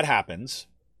 that happens.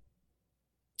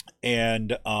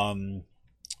 And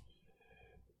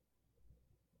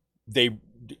they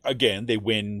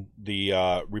win,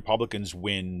 the Republicans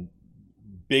win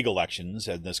big elections,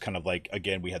 and this kind of like,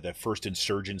 again, we had that first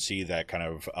insurgency, that kind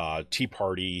of Tea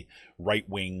Party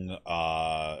right-wing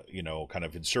kind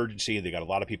of insurgency. They got a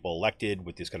lot of people elected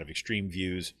with these kind of extreme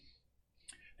views.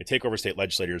 They take over state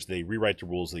legislators, they rewrite the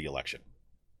rules of the election,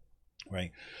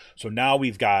 right? So now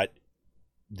we've got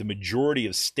the majority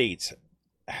of states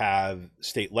have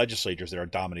state legislatures that are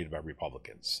dominated by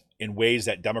Republicans in ways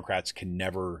that Democrats can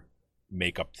never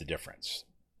make up the difference.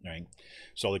 Right.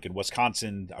 So like in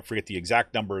Wisconsin, I forget the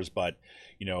exact numbers, but,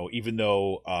 you know, even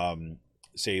though,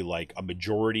 say like a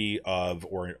majority of,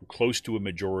 or close to a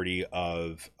majority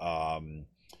of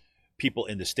people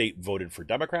in the state voted for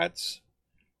Democrats,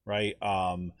 right?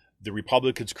 The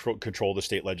Republicans control the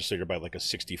state legislature by like a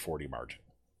 60-40 margin,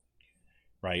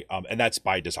 right? And that's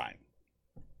by design.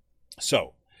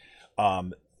 So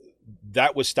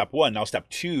that was step one. Now, step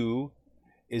two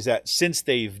is that since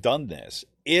they've done this,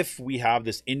 if we have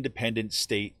this independent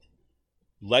state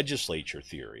legislature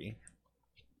theory,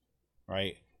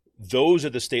 right, those are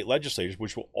the state legislatures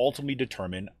which will ultimately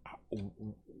determine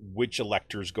which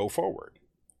electors go forward,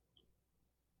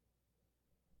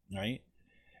 right?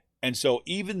 And so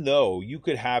even though you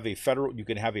could have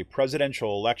a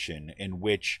presidential election in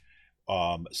which,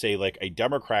 say, like a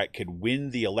Democrat could win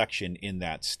the election in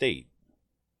that state,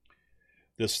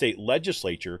 the state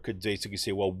legislature could basically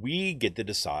say, well, we get to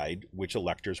decide which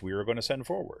electors we are going to send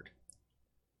forward.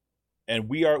 And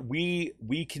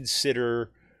we consider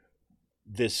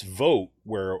this vote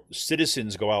where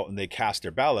citizens go out and they cast their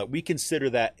ballot, we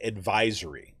consider that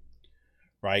advisory,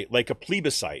 right? Like a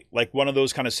plebiscite, like one of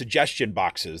those kind of suggestion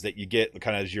boxes that you get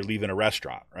kind of as you're leaving a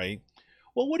restaurant, right?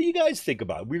 Well, what do you guys think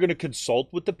about it? We're going to consult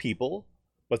with the people,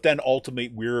 but then ultimately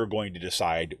we're going to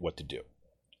decide what to do.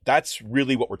 That's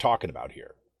really what we're talking about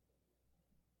here.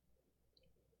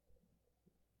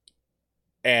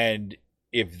 And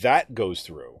if that goes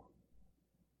through,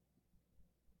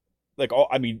 like,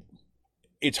 I mean,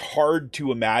 it's hard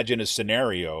to imagine a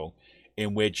scenario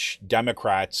in which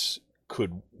Democrats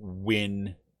could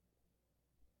win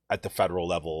at the federal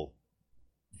level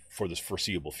for this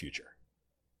foreseeable future.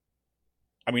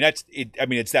 I mean, that's it. I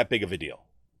mean, it's that big of a deal.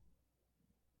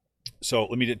 So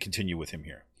let me continue with him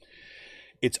here.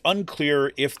 It's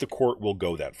unclear if the court will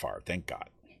go that far, thank God.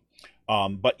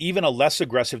 But even a less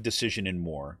aggressive decision in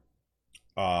Moore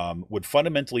would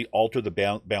fundamentally alter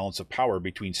the balance of power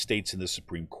between states and the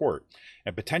Supreme Court,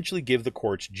 and potentially give the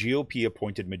court's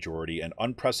GOP-appointed majority an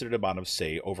unprecedented amount of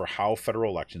say over how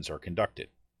federal elections are conducted.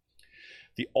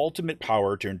 The ultimate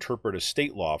power to interpret a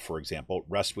state law, for example,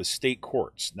 rests with state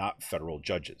courts, not federal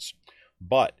judges.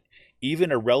 But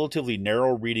even a relatively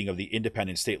narrow reading of the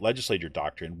independent state legislature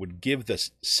doctrine would give the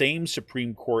same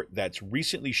Supreme Court that's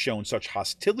recently shown such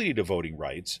hostility to voting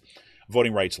rights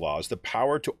laws the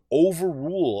power to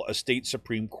overrule a state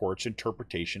Supreme Court's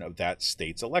interpretation of that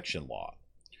state's election law,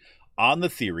 on the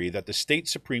theory that the state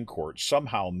Supreme Court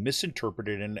somehow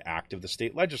misinterpreted an act of the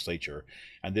state legislature,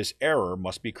 and this error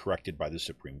must be corrected by the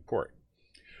Supreme Court.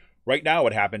 Right now,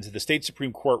 what happens is the state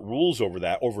Supreme Court rules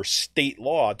over state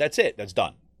law. That's it. That's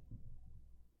done.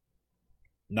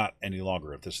 Not any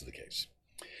longer if this is the case.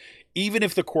 Even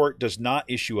if the court does not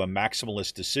issue a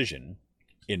maximalist decision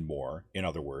in Moore, in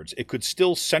other words, it could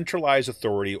still centralize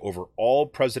authority over all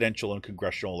presidential and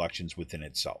congressional elections within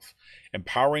itself,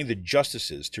 empowering the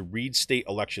justices to read state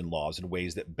election laws in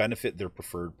ways that benefit their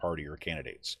preferred party or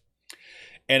candidates.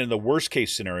 And in the worst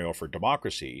case scenario for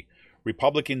democracy,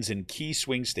 Republicans in key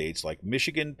swing states like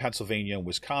Michigan, Pennsylvania, and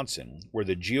Wisconsin, where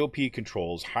the GOP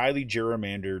controls highly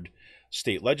gerrymandered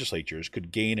state legislatures,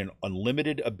 could gain an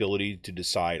unlimited ability to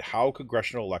decide how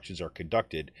congressional elections are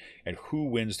conducted and who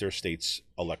wins their state's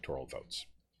electoral votes.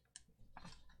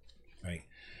 Right?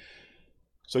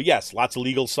 So yes, lots of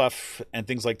legal stuff and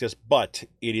things like this, but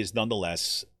it is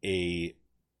nonetheless an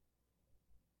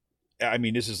I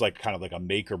mean, this is like kind of like a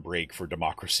make or break for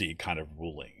democracy kind of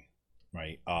ruling,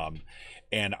 right?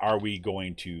 And are we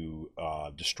going to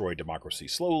destroy democracy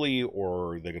slowly,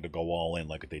 or are they going to go all in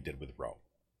like they did with Roe?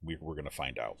 We're going to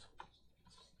find out.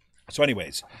 So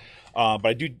anyways, but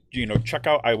I do, check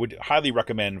out, I would highly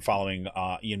recommend following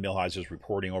Ian Millhiser's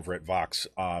reporting over at Vox.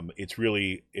 It's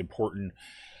really important.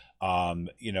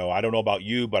 I don't know about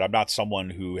you, but I'm not someone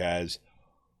who I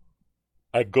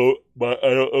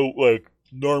don't like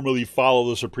normally follow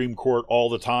the Supreme Court all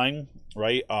the time,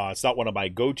 right? It's not one of my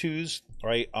go-tos,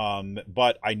 right?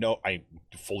 But I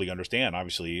fully understand,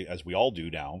 obviously, as we all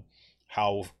do now,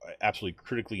 how absolutely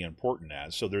critically important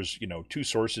as. So there's, two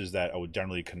sources that I would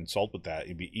generally consult with that.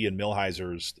 It'd be Ian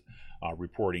Millhiser's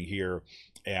reporting here,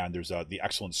 and there's the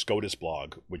excellent SCOTUS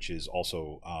blog, which is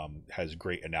also has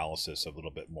great analysis, a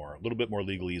little bit more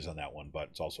legalese on that one, but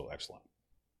it's also excellent.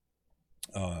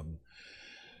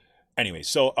 Anyway,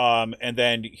 so and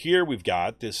then here we've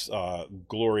got this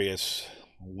glorious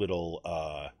little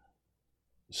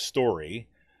story.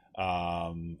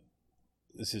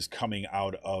 This is coming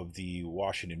out of the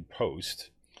Washington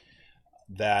Post,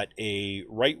 that a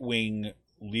right-wing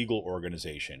legal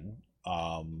organization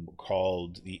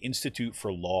called the Institute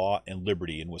for Law and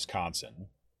Liberty in Wisconsin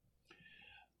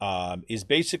is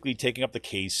basically taking up the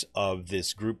case of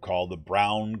this group called the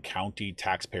Brown County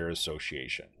Taxpayer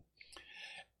Association.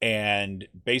 And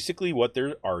basically what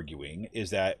they're arguing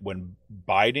is that when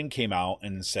Biden came out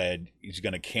and said he's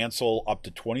going to cancel up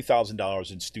to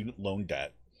 $20,000 in student loan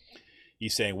debt,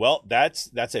 he's saying, well,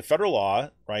 that's a federal law,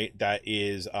 right? That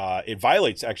is, it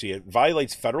violates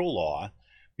federal law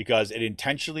because it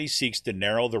intentionally seeks to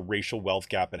narrow the racial wealth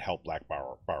gap and help black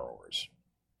borrowers,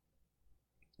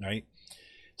 right?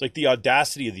 It's like the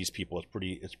audacity of these people is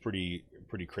pretty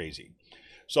crazy.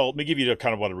 So let me give you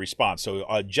kind of what a response. So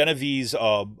Genevieve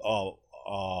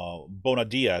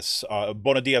Bonadias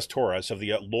Torres of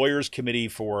the Lawyers Committee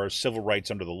for Civil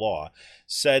Rights Under the Law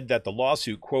said that the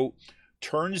lawsuit, quote,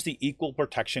 turns the Equal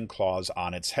Protection Clause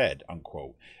on its head,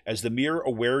 unquote, as the mere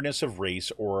awareness of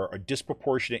race or a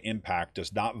disproportionate impact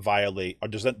does not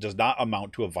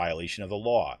amount to a violation of the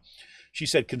law. She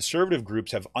said conservative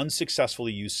groups have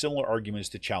unsuccessfully used similar arguments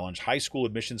to challenge high school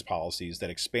admissions policies that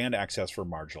expand access for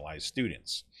marginalized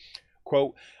students.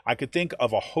 Quote, I could think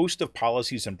of a host of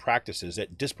policies and practices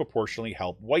that disproportionately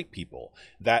help white people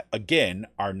that, again,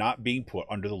 are not being put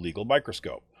under the legal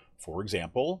microscope. For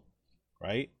example,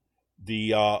 right,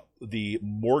 the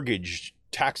mortgage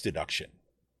tax deduction,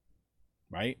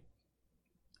 right?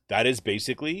 That is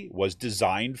was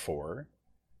designed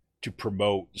to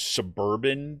promote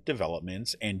suburban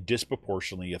developments and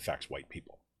disproportionately affects white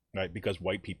people, right? Because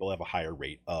white people have a higher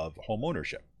rate of home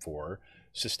ownership for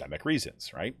systemic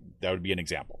reasons, right? That would be an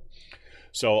example.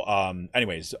 So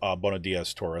anyways,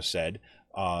 Bonadies Torres said,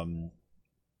 the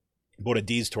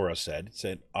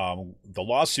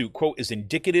lawsuit, quote, is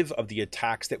indicative of the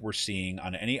attacks that we're seeing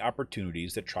on any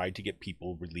opportunities that try to get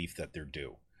people relief that they're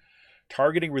due.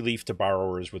 Targeting relief to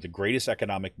borrowers with the greatest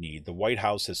economic need, the White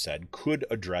House has said, could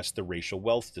address the racial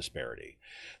wealth disparity.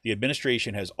 The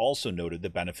administration has also noted the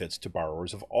benefits to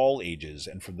borrowers of all ages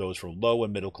and for those from low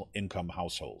and middle income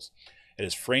households. It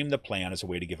has framed the plan as a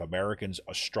way to give Americans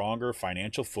a stronger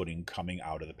financial footing coming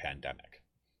out of the pandemic.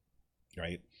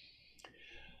 Right?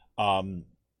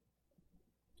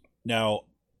 Now,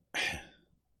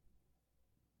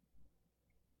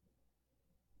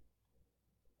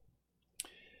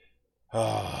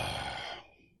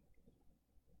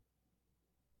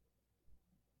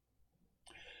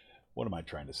 what am I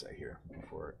trying to say here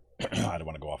before I don't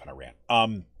want to go off on a rant.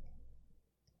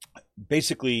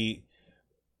 Basically,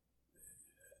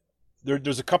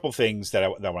 there's a couple things that I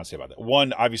want to say about that.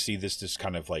 One, obviously, this is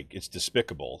kind of like, it's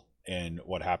despicable in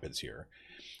what happens here.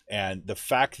 And the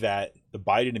fact that the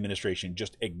Biden administration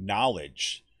just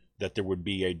acknowledged that there would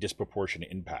be a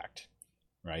disproportionate impact,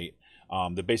 right?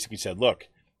 That basically said, look,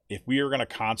 if we are going to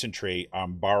concentrate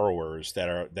on borrowers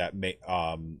that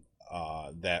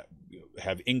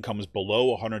have incomes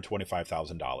below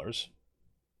 $125,000,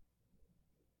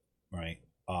 right?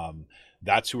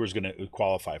 That's who is going to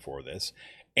qualify for this.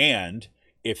 And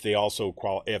if they also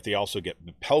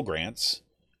get Pell Grants,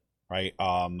 right,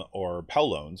 or Pell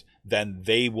loans, then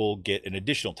they will get an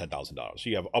additional $10,000. So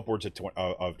you have upwards of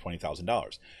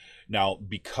 $20,000. Now,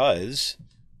 because,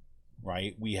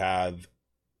 right, we have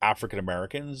African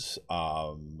Americans,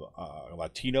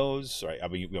 Latinos, right? I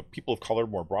mean, people of color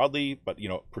more broadly, but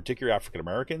particularly African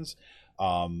Americans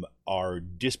are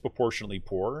disproportionately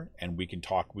poor, and we can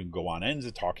go on ends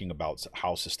of talking about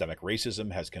how systemic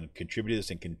racism has contributed to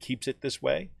this and keeps it this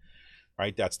way.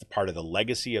 Right, that's the part of the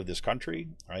legacy of this country,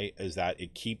 right? Is that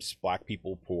it keeps black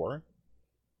people poor,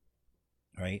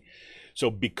 right? So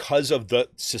because of the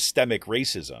systemic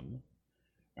racism,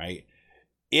 right,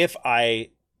 if I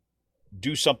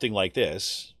do something like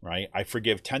this, right, I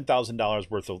forgive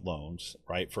 $10,000 worth of loans,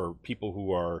 right, for people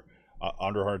who are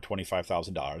under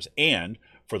 $125,000, and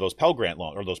for those Pell Grant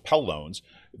loans or those Pell loans,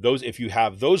 those, if you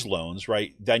have those loans,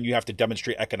 right, then you have to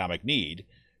demonstrate economic need,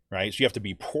 right? So you have to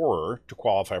be poorer to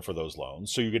qualify for those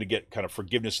loans. So you're going to get kind of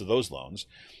forgiveness of those loans,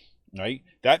 right?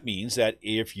 That means that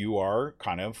if you are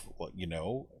kind of, you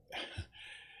know,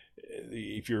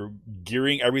 if you're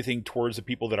gearing everything towards the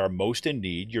people that are most in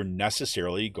need, you're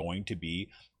necessarily going to be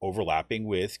overlapping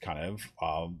with kind of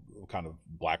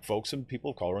black folks and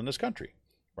people of color in this country,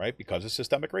 right? Because of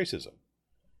systemic racism.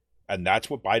 And that's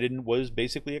what Biden was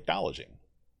basically acknowledging,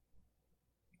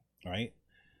 right?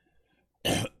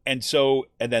 And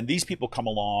then these people come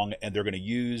along and they're going to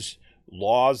use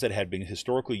laws that had been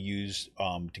historically used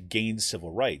to gain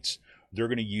civil rights. They're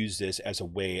going to use this as a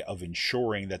way of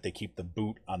ensuring that they keep the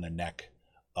boot on the neck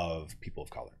of people of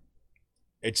color.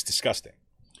 It's disgusting.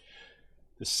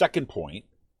 The second point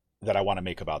that I want to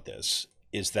make about this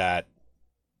is that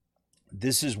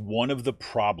this is one of the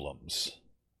problems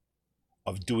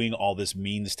of doing all this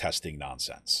means testing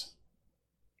nonsense,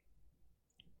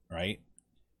 right?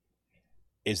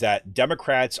 Is that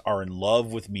Democrats are in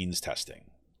love with means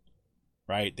testing,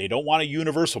 right? They don't want a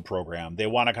universal program. They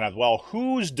want to kind of, well,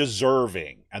 who's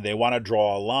deserving? And they want to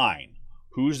draw a line.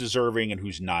 Who's deserving and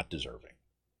who's not deserving,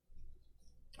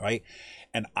 right?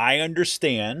 And I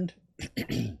understand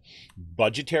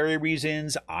budgetary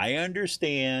reasons. I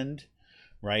understand,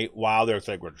 right? While they're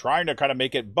like, we're trying to kind of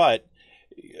make it, but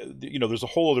you know, there's a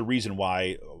whole other reason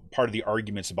why part of the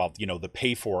arguments about, you know, the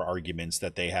pay for arguments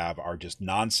that they have are just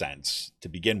nonsense to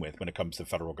begin with when it comes to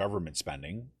federal government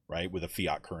spending, right? With a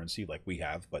fiat currency like we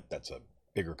have, but that's a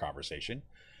bigger conversation.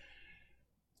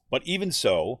 But even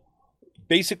so,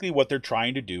 basically what they're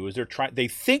trying to do is they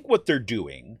think what they're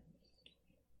doing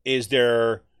is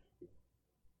they're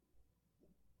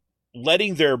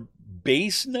letting their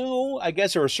base know, I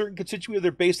guess, or a certain constituent of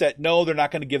their base that no, they're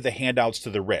not going to give the handouts to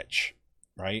the rich.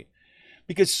 Right?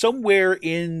 Because somewhere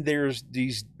in there's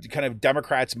these kind of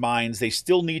Democrats' minds, they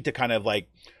still need to kind of like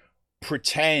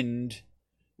pretend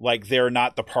like they're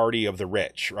not the party of the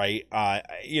rich, right?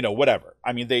 You know, whatever.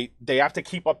 I mean, they have to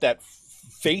keep up that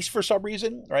face for some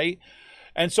reason, right?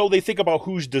 And so they think about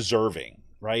who's deserving,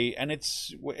 right? And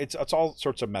it's all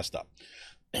sorts of messed up.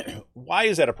 Why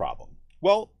is that a problem?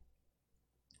 Well,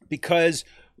 because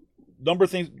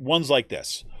one's like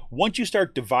this. Once you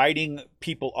start dividing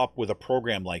people up with a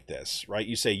program like this, right,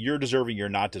 you say you're deserving, you're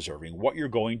not deserving, what you're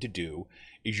going to do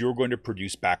is you're going to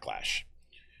produce backlash,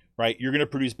 right? You're going to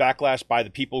produce backlash by the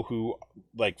people who,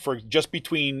 like, for just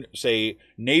between, say,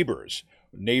 neighbors.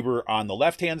 Neighbor on the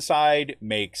left-hand side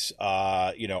makes,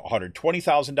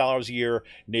 $120,000 a year.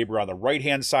 Neighbor on the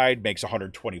right-hand side makes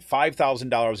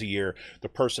 $125,000 a year. The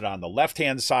person on the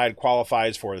left-hand side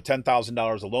qualifies for the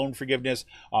 $10,000 of loan forgiveness.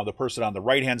 The person on the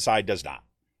right-hand side does not.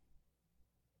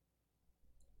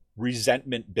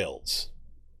 Resentment builds,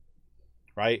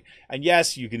 right? And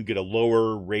yes, you can get a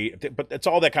lower rate, but it's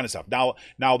all that kind of stuff.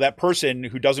 Now that person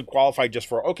who doesn't qualify just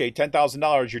for, okay,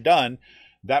 $10,000, you're done.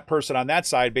 That person on that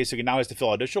side basically now has to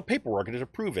fill out additional paperwork and to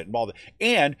prove it and all that.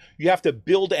 And you have to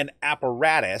build an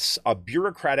apparatus, a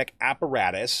bureaucratic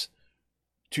apparatus,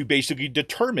 to basically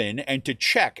determine and to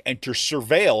check and to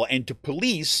surveil and to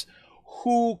police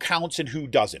who counts and who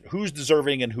doesn't, who's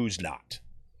deserving and who's not.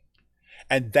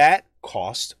 And that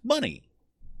costs money.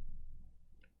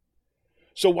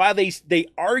 So while they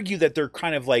argue that they're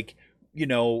kind of like, you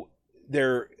know,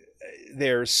 they're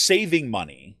saving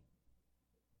money,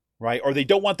 right? Or they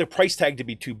don't want the price tag to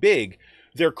be too big,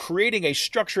 they're creating a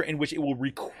structure in which it will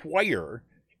require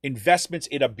investments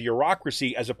in a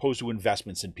bureaucracy as opposed to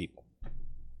investments in people.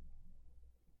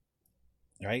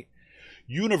 Right?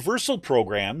 Universal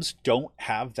programs don't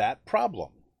have that problem.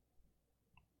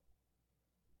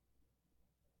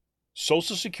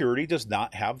 Social Security does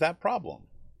not have that problem.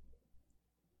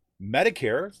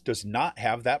 Medicare does not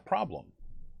have that problem.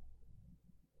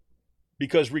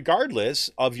 Because regardless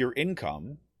of your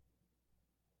income,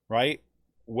 right,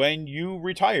 when you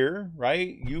retire,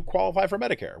 right, you qualify for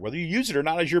Medicare, whether you use it or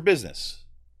not is your business.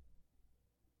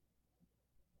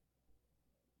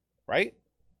 Right?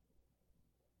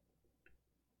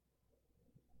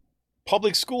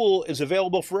 Public school is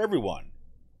available for everyone.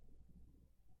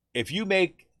 If you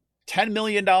make $10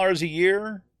 million a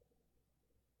year,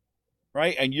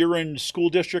 right, and you're in school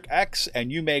district X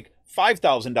and you make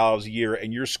 $5,000 a year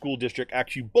and you're school district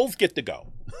X, you both get to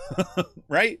go,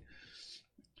 right?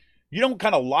 You don't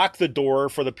kind of lock the door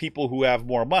for the people who have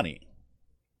more money,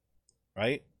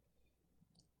 right?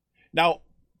 Now,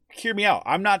 hear me out.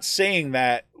 I'm not saying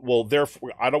that, well,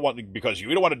 therefore, I don't want, because you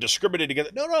don't want to discriminate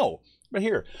against, no.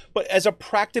 But as a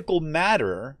practical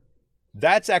matter,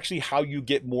 that's actually how you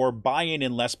get more buy-in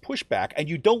and less pushback, and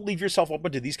you don't leave yourself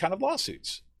open to these kind of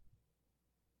lawsuits.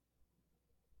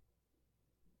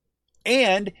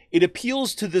 And it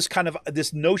appeals to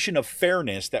this notion of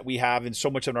fairness that we have in so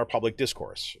much of our public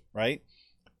discourse, right?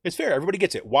 It's fair. Everybody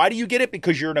gets it. Why do you get it?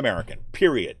 Because you're an American,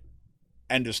 period.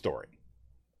 End of story.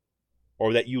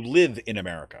 Or that you live in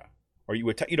America, or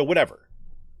whatever.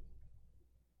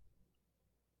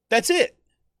 That's it.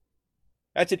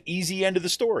 That's an easy end of the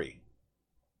story,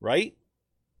 right?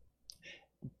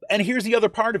 And here's the other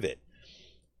part of it.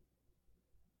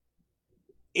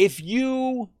 If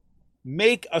you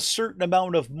make a certain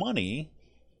amount of money,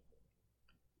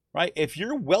 right? If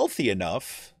you're wealthy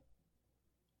enough,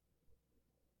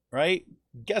 right?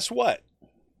 Guess what?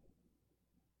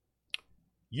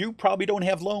 You probably don't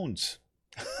have loans.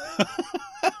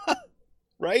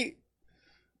 Right?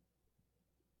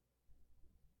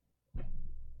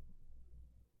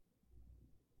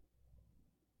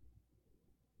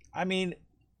 I mean,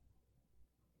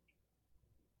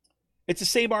 it's the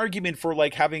same argument for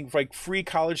like having like free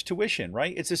college tuition,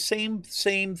 right? It's the same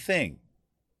thing.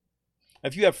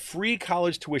 If you have free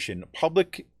college tuition,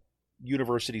 public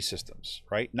university systems,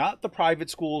 right? Not the private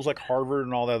schools like Harvard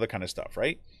and all that other kind of stuff,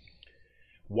 right?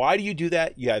 Why do you do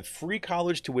that? You have free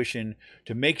college tuition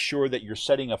to make sure that you're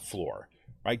setting a floor,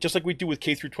 right? Just like we do with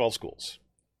K through 12 schools,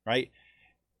 right?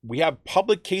 We have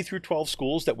public K through 12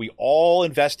 schools that we all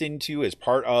invest into as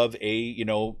part of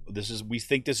we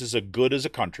think this is a good as a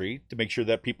country to make sure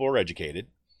that people are educated.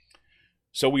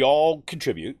 So we all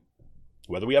contribute,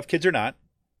 whether we have kids or not,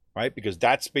 right? Because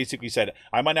that's basically said,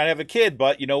 I might not have a kid,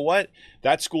 but you know what?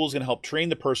 That school is going to help train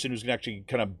the person who's going to actually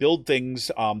kind of build things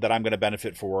that I'm going to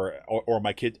benefit for, or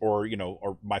my kid, or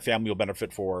my family will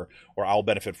benefit for, or I'll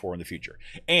benefit for in the future.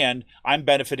 And I'm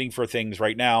benefiting for things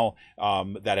right now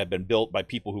that have been built by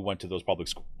people who went to those public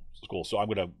schools. So I'm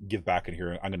going to give back in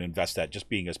here. I'm going to invest that just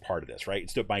being as part of this, right?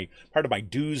 It's part of my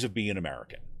dues of being an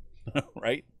American,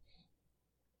 right?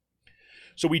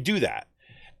 So we do that.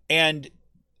 And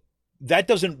that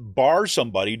doesn't bar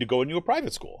somebody to go into a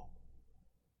private school,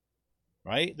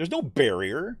 right? There's no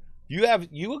barrier. You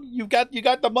got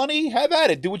the money, have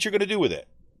at it. Do what you're going to do with it,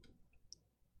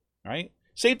 right?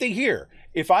 Same thing here.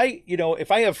 If I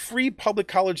have free public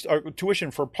college or tuition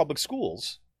for public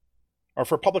schools or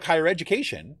for public higher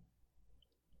education,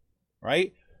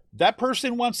 right? That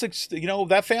person wants to,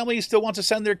 that family still wants to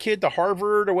send their kid to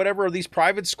Harvard or whatever, or these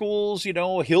private schools,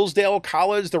 Hillsdale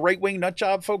College, the right-wing nut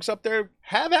job folks up there,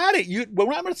 have at it.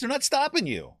 They're not stopping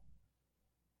you.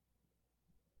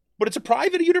 But it's a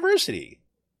private university.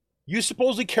 You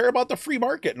supposedly care about the free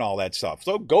market and all that stuff.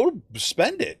 So go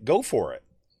spend it. Go for it.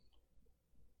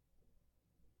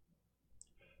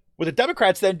 What the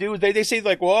Democrats then do is they say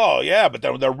like, well, yeah, but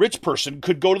the rich person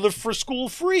could go to the school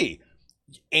free.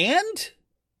 And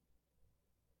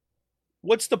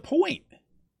what's the point?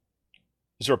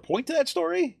 Is there a point to that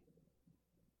story?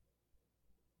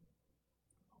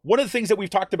 One of the things that we've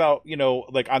talked about,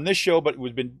 like on this show, but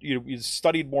we've been, we've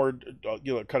studied more,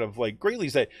 kind of like greatly,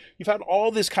 is that you've had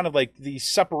all this kind of like these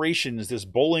separations, this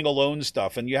bowling alone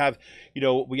stuff. And you have,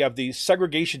 we have these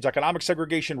segregations, economic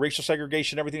segregation, racial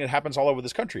segregation, everything that happens all over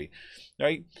this country,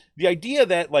 right? The idea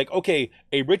that like, okay,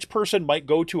 a rich person might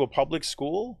go to a public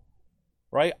school,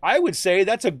 right? I would say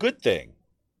that's a good thing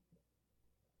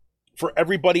for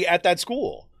everybody at that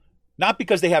school, not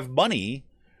because they have money,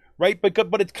 right? But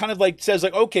it kind of like says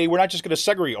like, okay, we're not just going to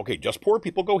segregate. Okay, just poor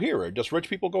people go here, or just rich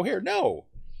people go here. No,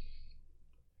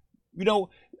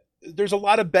 there's a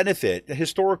lot of benefit.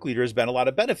 Historically, there's been a lot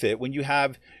of benefit when you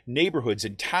have neighborhoods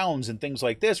and towns and things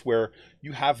like this where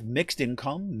you have mixed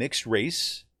income, mixed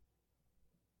race,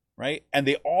 right? And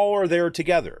they all are there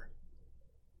together.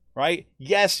 Right?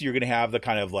 Yes, you're going to have the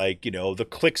kind of like, the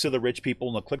cliques of the rich people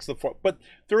and the cliques of the, but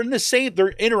they're they're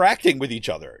interacting with each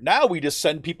other. Now we just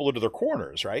send people into their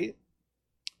corners, right?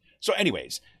 So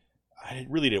anyways, I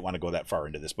really didn't want to go that far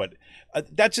into this, but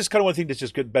that's just kind of one thing that's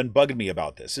just been bugging me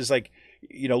about this is like,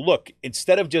 look,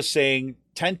 instead of just saying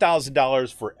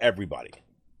 $10,000 for everybody,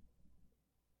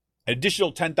 an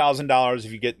additional $10,000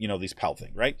 if you get, these Pell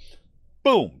thing, right?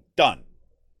 Boom, done.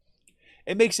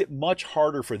 It makes it much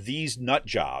harder for these nut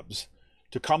jobs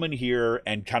to come in here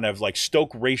and kind of like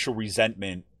stoke racial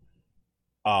resentment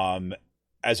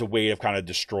as a way of kind of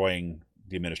destroying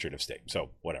the administrative state.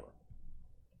 So whatever.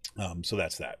 So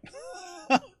that's that.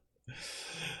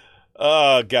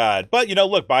 Oh, God. But,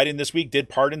 look, Biden this week did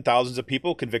pardon thousands of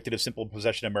people convicted of simple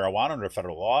possession of marijuana under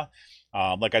federal law.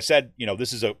 Like I said,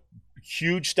 this is a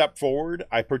huge step forward.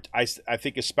 I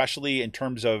think especially in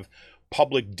terms of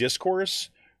public discourse,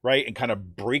 right, and kind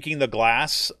of breaking the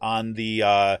glass on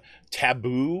the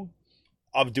taboo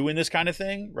of doing this kind of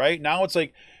thing. Right now, it's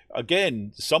like,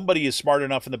 again, somebody is smart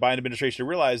enough in the Biden administration to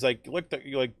realize, like, look,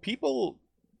 like people,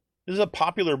 this is a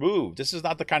popular move. This is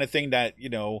not the kind of thing that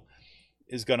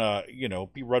is gonna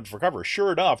be run for cover.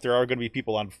 Sure enough, there are going to be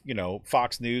people on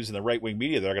Fox News and the right wing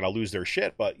media that are going to lose their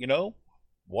shit. But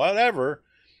whatever.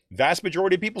 Vast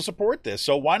majority of people support this,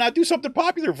 so why not do something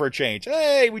popular for a change?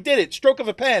 Hey, we did it! Stroke of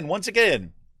a pen once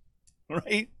again,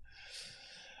 right?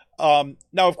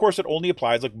 Now, of course, it only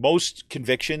applies, like most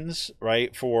convictions,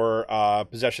 right, for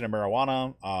possession of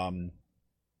marijuana,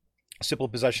 simple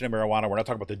possession of marijuana. We're not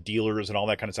talking about the dealers and all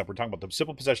that kind of stuff. We're talking about the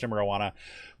simple possession of marijuana.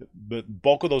 The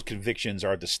bulk of those convictions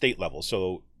are at the state level,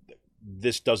 so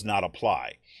this does not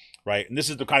apply, right? And this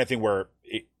is the kind of thing where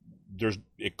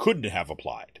it couldn't have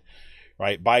applied.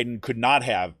 Right, Biden could not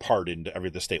have pardoned every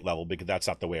the state level because that's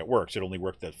not the way it works. It only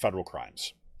worked at federal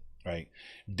crimes, right?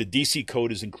 The D.C.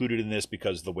 code is included in this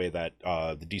because the way that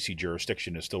the D.C.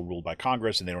 jurisdiction is still ruled by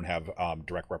Congress and they don't have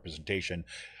direct representation.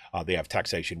 They have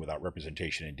taxation without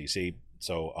representation in D.C.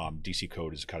 So D.C.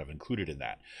 code is kind of included in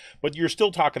that. But you're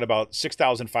still talking about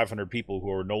 6,500 people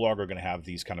who are no longer going to have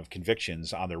these kind of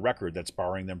convictions on their record that's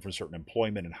barring them from certain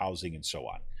employment and housing and so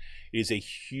on. It is a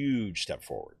huge step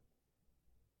forward.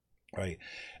 Right.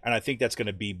 And I think that's going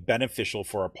to be beneficial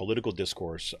for our political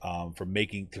discourse, for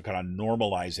kind of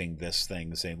normalizing this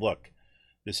thing, saying, look,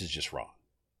 this is just wrong.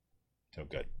 So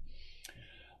good.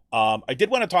 I did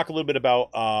want to talk a little bit about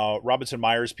Robinson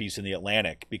Meyer's piece in The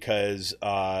Atlantic, because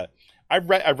I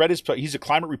read his, he's a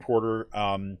climate reporter.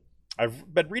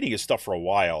 I've been reading his stuff for a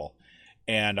while,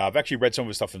 and I've actually read some of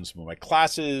his stuff in some of my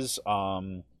classes.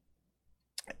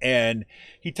 And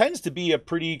he tends to be a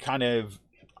pretty kind of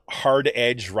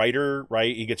hard-edged writer,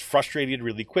 right? He gets frustrated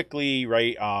really quickly,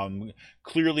 right?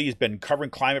 Clearly he's been covering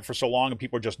climate for so long and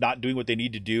people are just not doing what they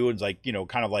need to do, and it's like,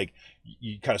 kind of like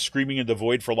you kind of screaming in the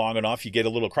void for long enough, you get a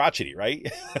little crotchety, right?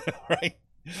 Right?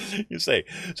 You say.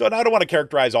 So, and I don't want to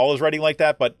characterize all his writing like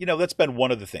that, but that's been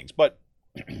one of the things. But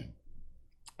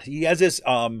he has this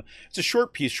it's a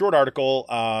short article.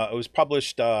 It was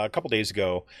published a couple days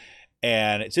ago.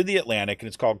 And it's in The Atlantic, and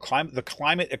it's called The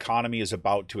Climate Economy is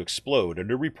About to Explode. A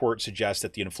new report suggests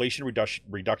that the Inflation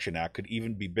Reduction Act could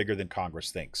even be bigger than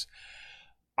Congress thinks.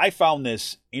 I found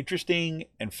this interesting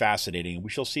and fascinating.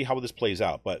 We shall see how this plays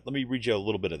out. But let me read you a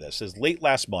little bit of this. It says, late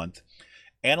last month,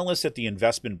 analysts at the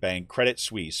investment bank Credit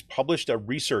Suisse published a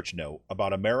research note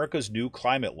about America's new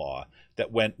climate law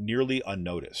that went nearly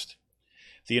unnoticed.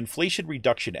 The Inflation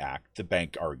Reduction Act, the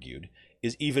bank argued,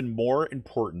 is even more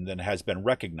important than has been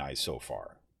recognized so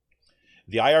far.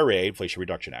 The IRA, Inflation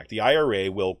Reduction Act, the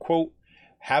IRA will, quote,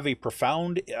 have a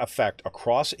profound effect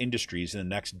across industries in the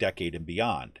next decade and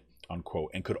beyond, unquote,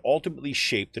 and could ultimately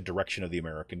shape the direction of the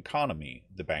American economy,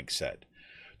 the bank said.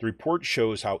 The report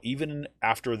shows how even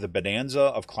after the bonanza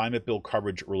of climate bill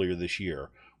coverage earlier this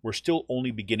year, we're still only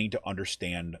beginning to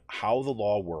understand how the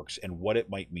law works and what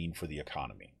it might mean for the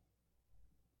economy.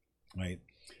 Right?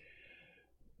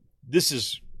 This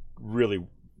is really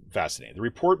fascinating. The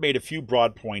report made a few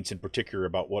broad points in particular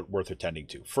about what worth attending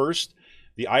to. First,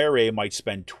 the IRA might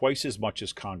spend twice as much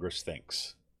as Congress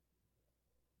thinks.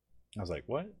 I was like,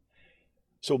 what?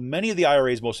 So many of the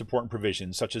IRA's most important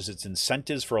provisions, such as its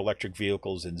incentives for electric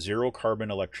vehicles and zero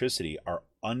carbon electricity, are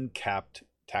uncapped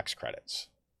tax credits.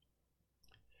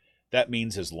 That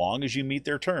means as long as you meet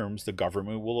their terms, the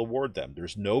government will award them.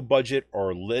 There's no budget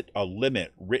or a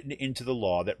limit written into the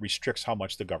law that restricts how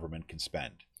much the government can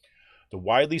spend. The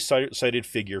widely cited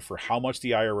figure for how much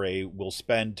the IRA will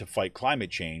spend to fight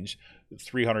climate change,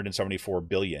 $374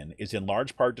 billion, is in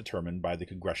large part determined by the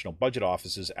Congressional Budget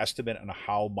Office's estimate on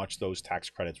how much those tax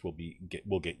credits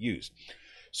will get used.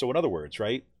 So in other words,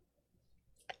 right?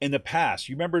 In the past,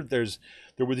 you remember there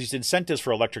were these incentives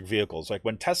for electric vehicles. Like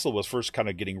when Tesla was first kind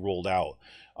of getting rolled out,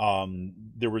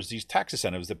 there was these tax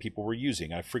incentives that people were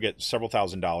using. I forget, several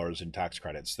 $1,000s in tax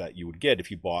credits that you would get if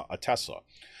you bought a Tesla.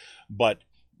 But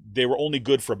they were only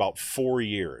good for about 4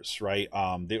 years, right?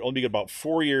 They only good about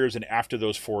 4 years, and after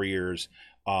those 4 years,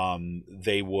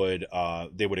 they would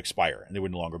expire and they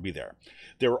would no longer be there.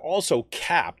 They were also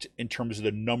capped in terms of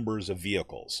the numbers of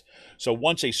vehicles. So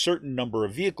once a certain number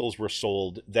of vehicles were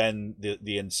sold, then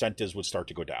the incentives would start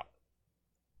to go down,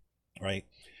 right?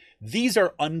 These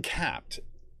are uncapped,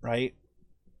 right?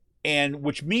 And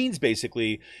which means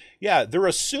basically, yeah, they're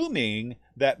assuming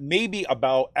that maybe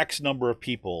about X number of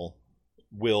people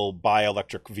will buy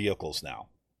electric vehicles now,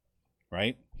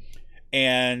 right?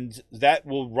 And that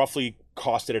will roughly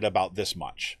cost it at about this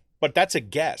much. But that's a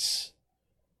guess.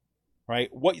 right?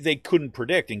 What they couldn't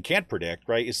predict and can't predict,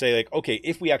 right, is say like, okay,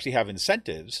 if we actually have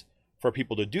incentives for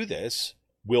people to do this,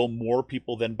 will more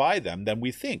people then buy them than we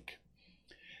think?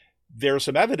 There's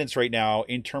some evidence right now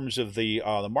in terms of the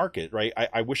market, right?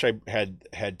 I wish I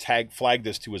had flagged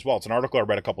this too as well. It's an article I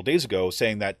read a couple of days ago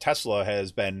saying that Tesla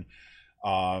has been,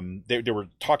 they were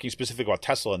talking specifically about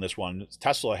Tesla in this one.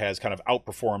 Tesla has kind of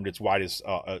outperformed its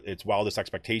wildest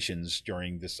expectations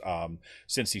during this,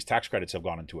 since these tax credits have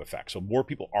gone into effect. So more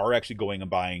people are actually going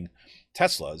and buying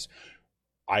Teslas.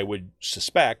 I would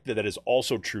suspect that is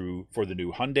also true for the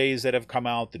new Hyundais that have come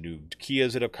out, the new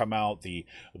Kias that have come out, the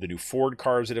new Ford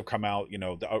cars that have come out,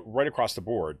 right across the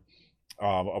board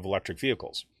of electric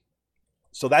vehicles.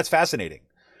 So that's fascinating,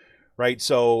 right?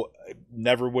 So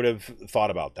never would have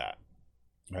thought about that,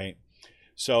 right?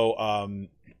 So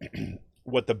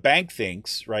what the bank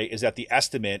thinks, right, is that the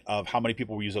estimate of how many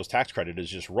people will use those tax credits is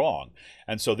just wrong.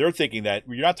 And so they're thinking that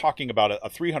you're not talking about a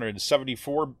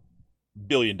 $374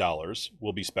 billion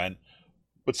will be spent,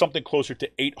 but something closer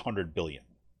to 800 billion,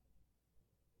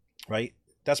 right?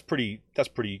 That's pretty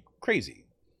crazy,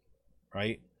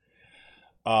 right?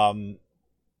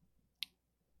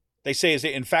 They say is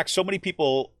that in fact so many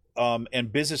people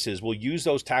and businesses will use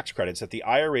those tax credits that the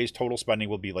IRA's total spending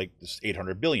will be like this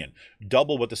 800 billion,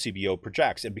 double what the CBO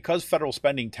projects. And because federal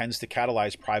spending tends to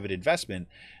catalyze private investment,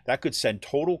 that could send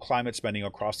total climate spending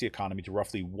across the economy to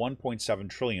roughly 1.7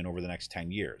 trillion over the next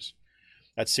 10 years.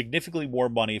 That's significantly more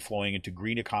money flowing into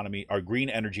green economy or green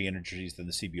energy industries than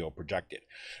the CBO projected,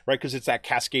 right? Because it's that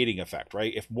cascading effect,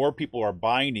 right? If more people are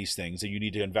buying these things, then you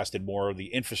need to invest in more of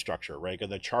the infrastructure, right? And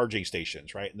the charging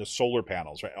stations, right? And the solar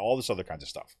panels, right? All this other kinds of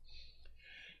stuff.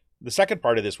 The second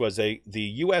part of this was the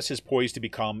U.S. is poised to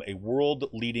become a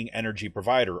world-leading energy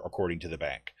provider, according to the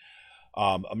bank.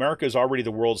 America is already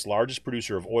the world's largest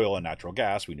producer of oil and natural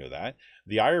gas. We know that.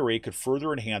 The IRA could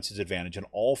further enhance its advantage in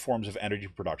all forms of energy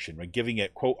production by giving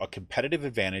it, quote, a competitive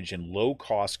advantage in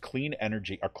low-cost, clean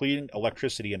energy, or clean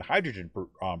electricity and hydrogen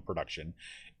production,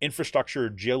 infrastructure,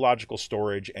 geological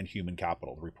storage, and human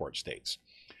capital, the report states.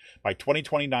 By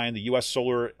 2029, the U.S.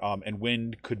 solar and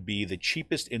wind could be the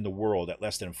cheapest in the world at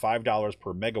less than $5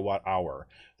 per megawatt hour,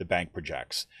 the bank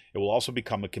projects. It will also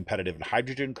become a competitive in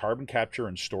hydrogen, carbon capture,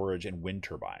 and storage, and wind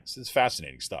turbines. It's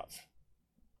fascinating stuff,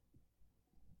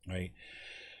 right?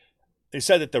 They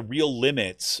said that the real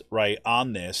limits, right,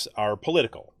 on this are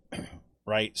political,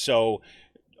 right? So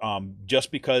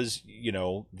just because,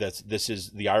 this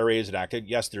is the IRA is enacted,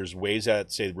 yes, there's ways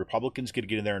that, say, the Republicans could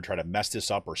get in there and try to mess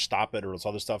this up or stop it or this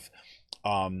other stuff.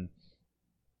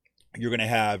 You're going to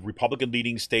have Republican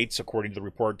leading states, according to the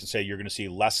report, to say you're going to see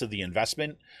less of the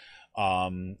investment.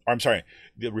 The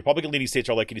Republican leading states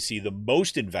are likely to see the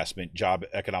most investment, job,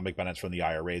 economic benefits from the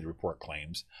IRA, the report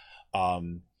claims.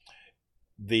 About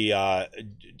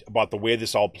the way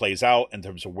this all plays out in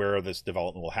terms of where this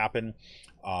development will happen,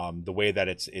 the way that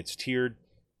it's tiered.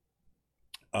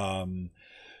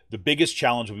 The biggest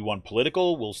challenge will be one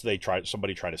political. Will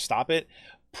somebody try to stop it?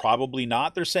 Probably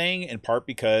not, they're saying, in part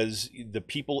because the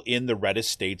people in the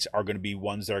reddest states are going to be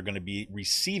ones that are going to be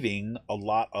receiving a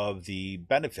lot of the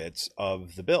benefits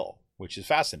of the bill, which is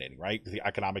fascinating, right? The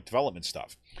economic development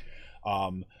stuff.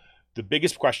 The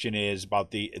biggest question is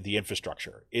about the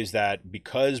infrastructure, is that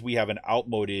because we have an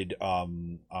outmoded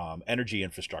energy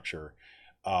infrastructure,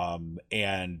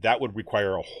 and that would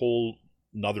require a whole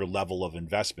another level of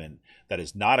investment that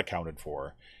is not accounted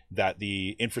for, that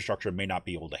the infrastructure may not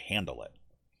be able to handle it.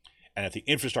 And if the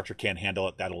infrastructure can't handle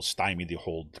it, that'll stymie the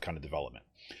whole kind of development.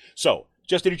 So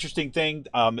just an interesting thing.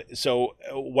 So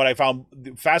what I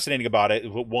found fascinating about it,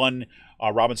 one,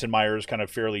 Robinson Meyer's kind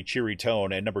of fairly cheery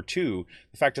tone, and number two,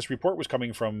 the fact this report was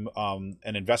coming from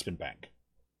an investment bank,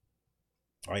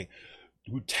 right,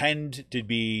 who tend to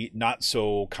be not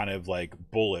so kind of like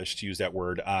bullish, to use that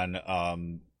word,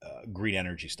 on green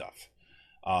energy stuff.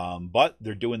 But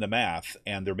they're doing the math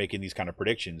and they're making these kind of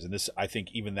predictions. And this, I think,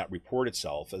 even that report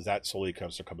itself, as that slowly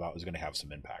comes out, is going to have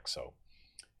some impact. So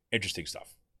interesting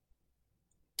stuff.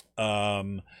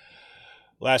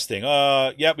 Last thing, we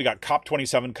got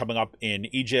COP27 coming up in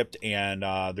Egypt, and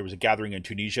there was a gathering in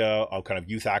Tunisia of kind of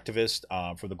youth activists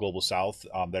from the global south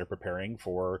that are preparing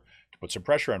to put some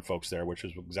pressure on folks there, which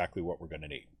is exactly what we're going to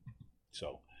need.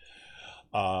 So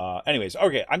anyways,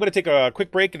 okay, I'm going to take a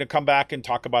quick break and come back and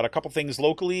talk about a couple things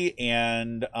locally,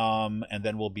 and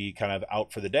then we'll be kind of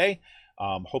out for the day.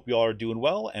 Hope you all are doing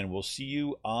well, and we'll see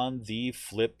you on the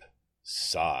flip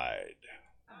side.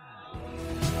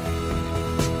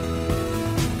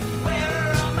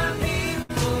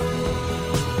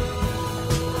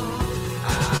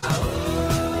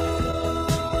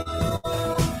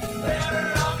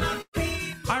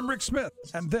 I'm Rick Rick Smith,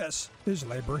 and this is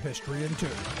Labor History in 2.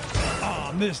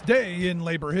 On this day in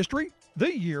labor history,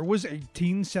 the year was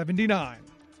 1879.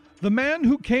 The man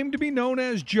who came to be known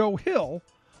as Joe Hill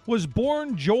was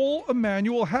born Joel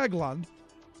Emanuel Haglund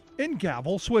in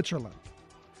Gavel, Switzerland.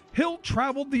 Hill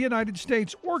traveled the United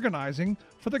States organizing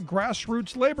for the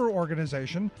grassroots labor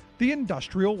organization, the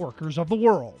Industrial Workers of the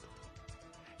World.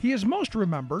 He is most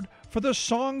remembered for the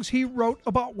songs he wrote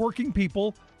about working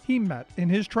people he met in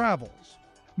his travels.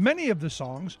 Many of the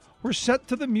songs were set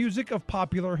to the music of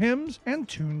popular hymns and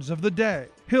tunes of the day.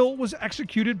 Hill was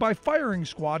executed by firing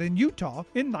squad in Utah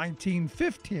in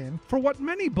 1915 for what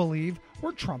many believe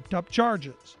were trumped-up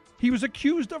charges. He was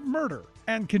accused of murder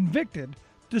and convicted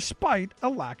despite a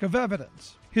lack of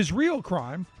evidence. His real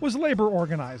crime was labor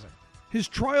organizing. His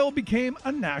trial became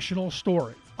a national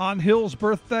story. On Hill's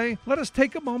birthday, let us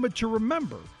take a moment to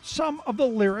remember some of the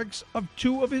lyrics of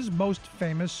two of his most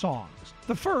famous songs.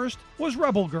 The first was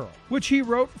Rebel Girl, which he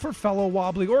wrote for fellow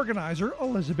Wobbly organizer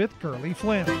Elizabeth Gurley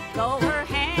Flynn. Though her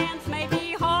hands may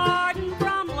be hardened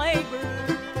from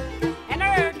labor, and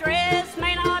her dress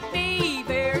may not be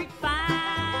very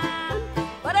fine,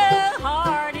 but a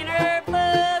heart in her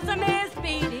bosom is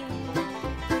beating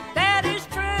that is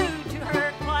true to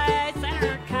her class and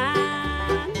her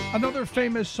kind. Another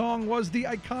famous song was the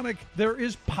iconic There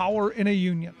Is Power in a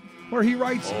Union, where he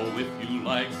writes, Oh, if you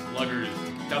like sluggers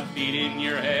to beat in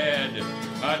your head,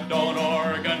 don't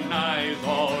organize,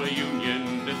 all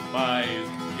union despise.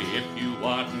 If you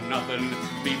want nothing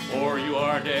before you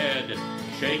are dead,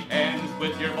 shake hands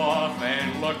with your boss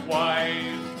and look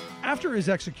wise. After his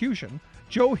execution,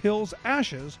 Joe Hill's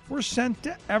ashes were sent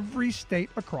to every state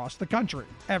across the country,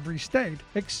 every state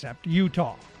except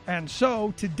Utah. And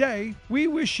so today, we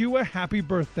wish you a happy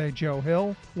birthday, Joe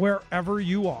Hill, wherever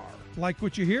you are. Like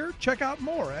what you hear? Check out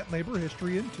more at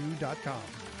laborhistoryin2.com.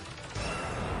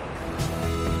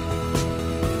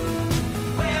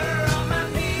 Where are my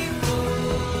people?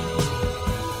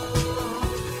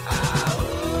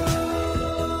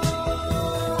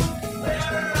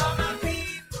 Where are my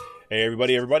people? Hey,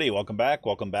 everybody, welcome back.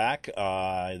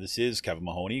 This is Kevin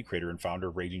Mahoney, creator and founder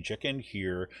of Raging Chicken,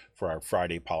 here for our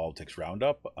Friday Politics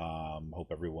Roundup. Hope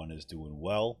everyone is doing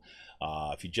well.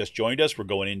 If you just joined us, we're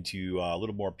going into a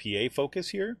little more PA focus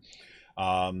here.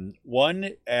 And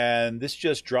this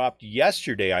just dropped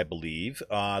yesterday, I believe.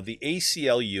 The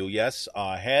ACLU,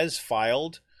 has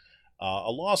filed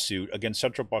a lawsuit against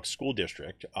Central Bucks School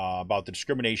District about the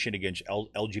discrimination against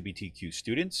LGBTQ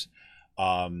students.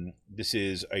 This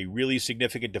is a really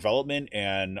significant development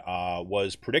and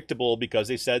was predictable because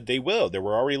they said they will. They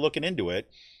were already looking into it.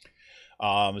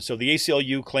 So the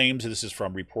ACLU claims, this is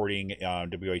from reporting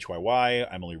WHYY,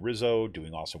 Emily Rizzo,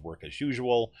 doing awesome work as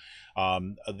usual.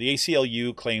 The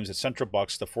ACLU claims that Central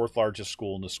Bucks, the fourth largest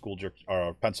school in the school district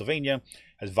of Pennsylvania,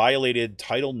 has violated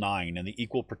Title IX and the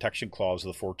Equal Protection Clause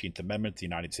of the 14th Amendment to the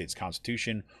United States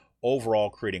Constitution, overall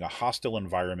creating a hostile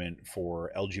environment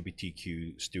for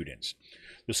LGBTQ students.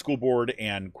 The school board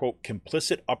and, quote,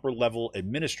 complicit upper-level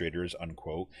administrators,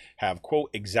 unquote, have,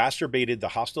 quote, exacerbated the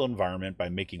hostile environment by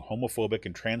making homophobic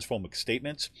and transphobic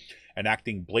statements,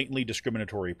 enacting blatantly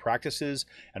discriminatory practices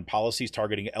and policies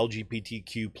targeting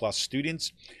LGBTQ plus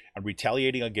students, and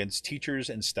retaliating against teachers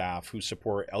and staff who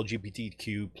support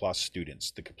LGBTQ plus students,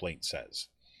 the complaint says.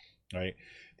 Right?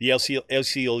 The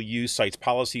ACLU cites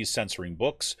policies censoring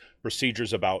books,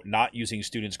 procedures about not using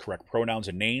students' correct pronouns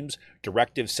and names,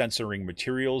 directives censoring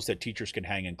materials that teachers can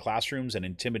hang in classrooms and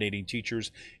intimidating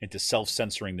teachers into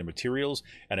self-censoring the materials,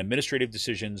 and administrative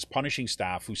decisions punishing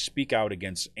staff who speak out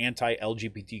against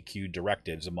anti-LGBTQ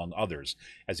directives, among others,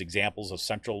 as examples of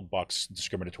Central Bucks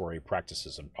discriminatory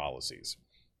practices and policies.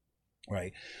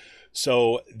 Right.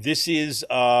 So this is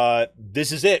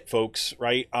it, folks,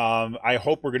 right? I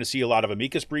hope we're going to see a lot of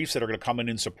amicus briefs that are going to come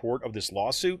in support of this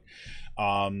lawsuit.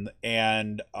 We're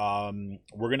going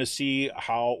to see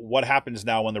what happens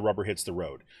now when the rubber hits the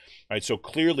road. Right, so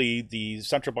clearly the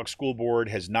Central Bucks School Board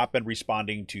has not been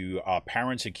responding to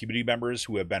parents and community members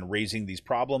who have been raising these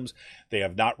problems. They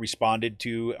have not responded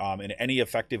to in any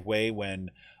effective way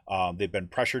when they've been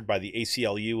pressured by the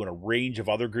ACLU and a range of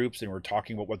other groups, and we're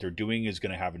talking about what they're doing is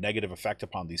going to have a negative effect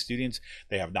upon these students.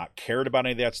 They have not cared about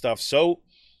any of that stuff. So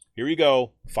here you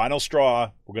go, final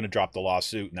straw. We're going to drop the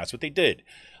lawsuit, and that's what they did.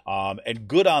 And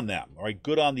good on them, all right?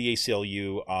 Good on the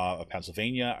ACLU of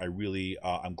Pennsylvania.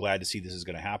 I'm glad to see this is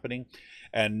going to happening.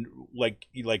 And like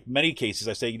many cases,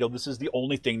 I say, this is the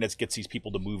only thing that gets these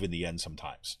people to move in the end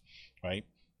sometimes, right?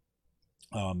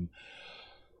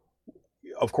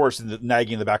 Of course, the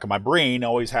nagging in the back of my brain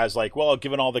always has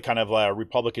given all the kind of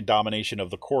Republican domination of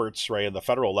the courts, right, at the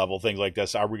federal level, things like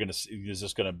this, is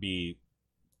this going to be,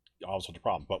 all sorts of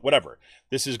problems. But whatever,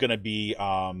 this is going to be,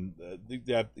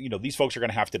 these folks are going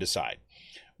to have to decide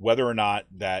whether or not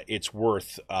that it's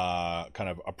worth kind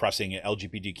of oppressing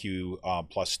LGBTQ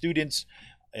plus students,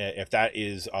 if that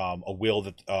is a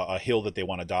hill that they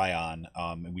want to die on,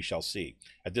 and we shall see.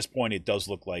 At this point, it does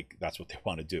look like that's what they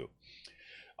want to do.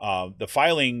 The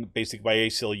filing, basically by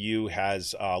ACLU,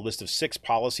 has a list of 6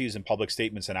 policies and public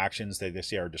statements and actions that they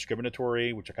say are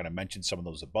discriminatory, which I kind of mentioned some of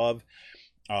those above.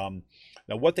 Now,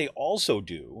 what they also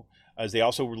do is they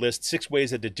also list 6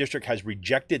 ways that the district has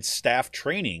rejected staff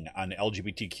training on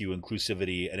LGBTQ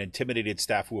inclusivity and intimidated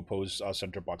staff who oppose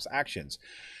Central Bucks actions.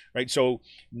 Right. So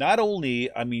not only,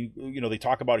 they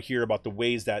talk about here about the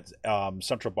ways that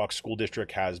Central Bucks School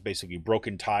District has basically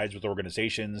broken ties with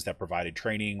organizations that provided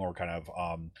training or kind of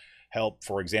help.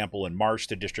 For example, in March,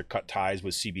 the district cut ties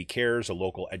with CB Cares, a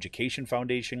local education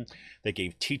foundation that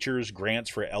gave teachers grants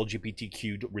for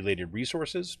LGBTQ related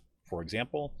resources, for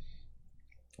example.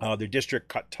 The district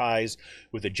cut ties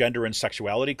with the Gender and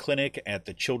Sexuality Clinic at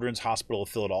the Children's Hospital of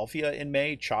Philadelphia in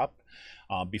May, CHOP.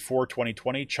 Before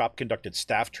 2020, CHOP conducted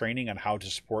staff training on how to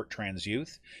support trans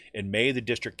youth. In May, the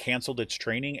district canceled its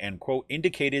training and, quote,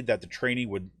 indicated that the training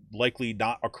would likely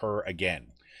not occur again.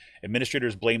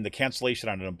 Administrators blamed the cancellation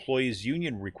on an employee's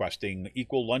union requesting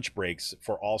equal lunch breaks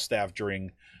for all staff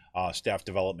during staff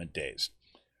development days.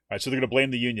 All right, so they're going to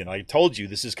blame the union. I told you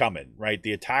this is coming, right?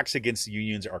 The attacks against the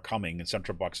unions are coming in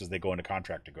Central Bucks as they go into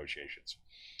contract negotiations.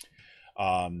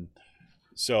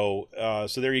 So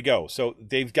there you go. So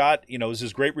they've got, this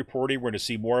is great reporting. We're going to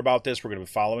see more about this. We're going to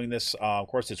be following this. Of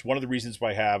course, it's one of the reasons why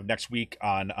I have next week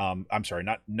on,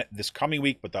 this coming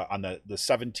week, but on the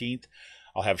 17th,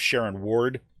 I'll have Sharon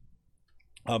Ward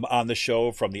on the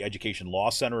show from the Education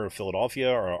Law Center of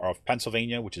Philadelphia or of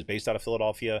Pennsylvania, which is based out of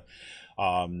Philadelphia.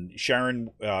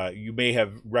 Sharon, you may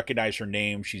have recognized her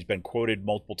name. She's been quoted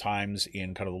multiple times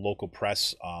in kind of the local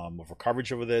press of her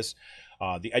coverage over this.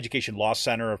 The Education Law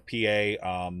Center of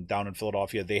PA down in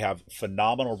Philadelphia, they have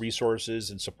phenomenal resources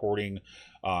in supporting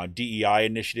DEI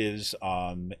initiatives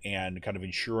and kind of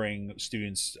ensuring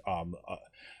students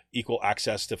equal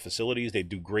access to facilities. They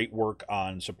do great work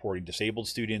on supporting disabled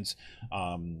students.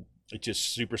 It's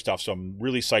just super stuff. So I'm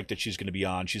really psyched that she's going to be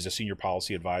on. She's a senior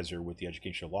policy advisor with the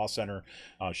Educational Law Center.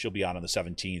 She'll be on the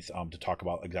 17th to talk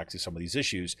about exactly some of these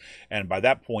issues. And by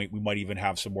that point, we might even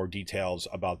have some more details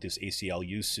about this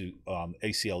ACLU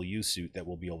suit that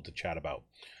we'll be able to chat about.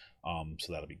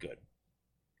 So that'll be good.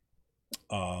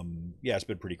 It's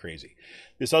been pretty crazy.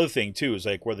 This other thing too is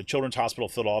like where the Children's Hospital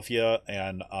of Philadelphia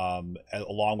and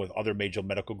along with other major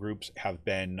medical groups have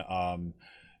been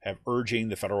urging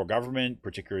the federal government,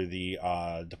 particularly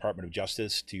the Department of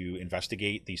Justice, to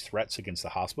investigate these threats against the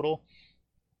hospital.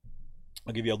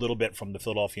 I'll give you a little bit from the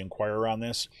Philadelphia Inquirer on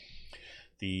this.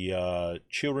 The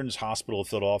Children's Hospital of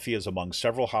Philadelphia is among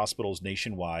several hospitals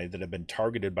nationwide that have been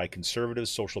targeted by conservative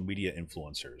social media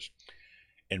influencers.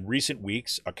 In recent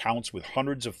weeks, accounts with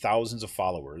hundreds of thousands of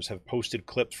followers have posted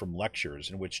clips from lectures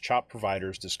in which CHOP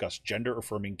providers discuss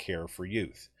gender-affirming care for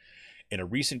youth. In a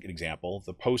recent example,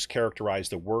 the post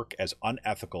characterized the work as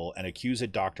unethical and accused a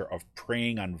doctor of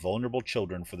preying on vulnerable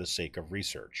children for the sake of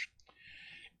research.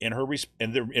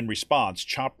 In response,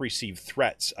 CHOP received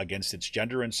threats against its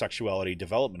Gender and Sexuality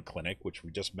Development Clinic, which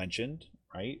we just mentioned,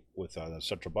 right, with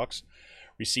Central Bucks,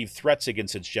 received threats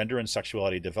against its Gender and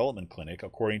Sexuality Development Clinic,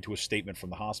 according to a statement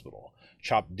from the hospital.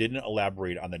 CHOP didn't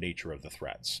elaborate on the nature of the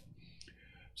threats.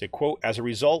 Say, quote, as a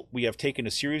result, we have taken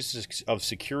a series of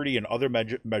security and other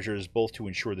measures both to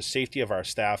ensure the safety of our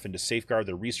staff and to safeguard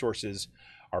the resources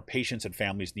our patients and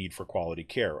families need for quality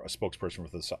care, a spokesperson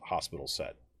for the hospital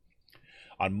said.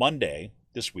 On Monday,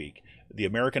 this week, the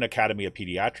American Academy of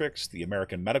Pediatrics, the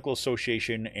American Medical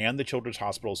Association, and the Children's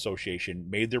Hospital Association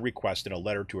made their request in a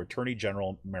letter to Attorney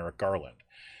General Merrick Garland.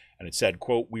 And it said,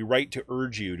 quote, we write to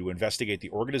urge you to investigate the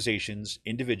organizations,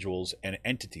 individuals, and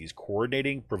entities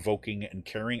coordinating, provoking, and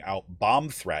carrying out bomb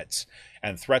threats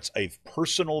and threats of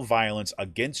personal violence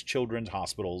against children's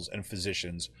hospitals and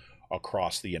physicians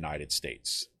across the United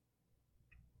States.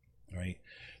 All right.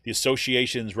 The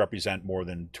associations represent more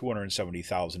than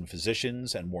 270,000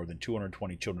 physicians and more than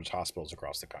 220 children's hospitals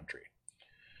across the country.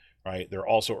 Right? They're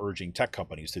also urging tech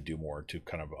companies to do more to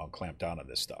kind of clamp down on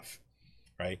this stuff.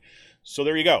 Right? So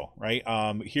there you go. Right?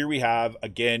 Here we have,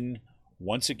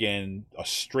 once again, a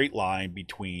straight line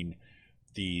between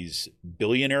these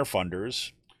billionaire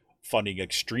funders funding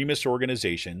extremist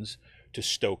organizations to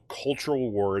stoke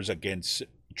cultural wars against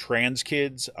trans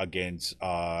kids, against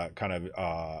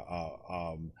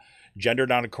gender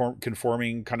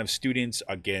non-conforming kind of students,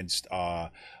 against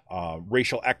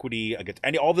racial equity, against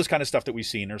all this kind of stuff that we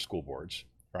see in our school boards,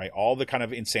 right? All the kind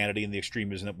of insanity and the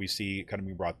extremism that we see kind of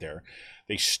being brought there.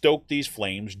 They stoke these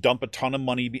flames, dump a ton of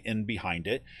money in behind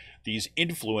it. These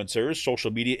influencers,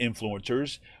 social media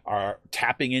influencers, are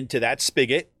tapping into that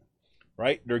spigot,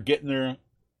 right? They're getting their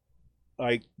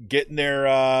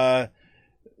their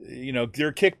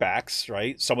kickbacks,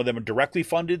 right? Some of them are directly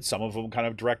funded, some of them kind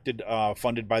of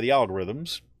funded by the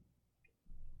algorithms,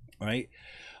 right?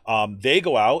 They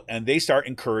go out and they start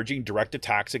encouraging direct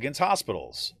attacks against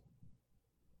hospitals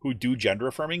who do gender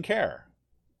affirming care,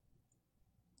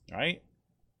 right?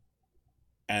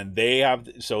 And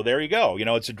so there you go.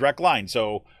 It's a direct line.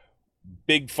 So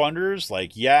big funders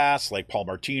like Yass, like Paul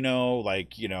Martino,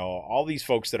 like, all these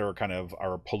folks that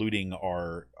are polluting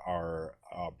our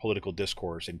political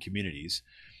discourse in communities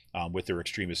with their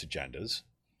extremist agendas,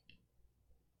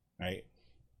 right?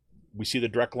 We see the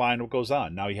direct line what goes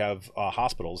on. Now you have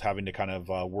hospitals having to kind of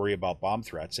worry about bomb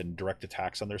threats and direct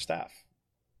attacks on their staff.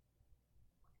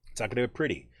 It's not going to be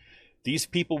pretty. These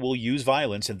people will use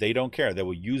violence, and they don't care. They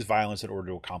will use violence in order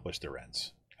to accomplish their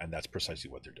ends, and that's precisely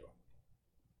what they're doing.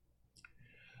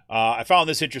 I found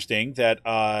this interesting that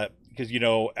because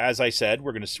as I said,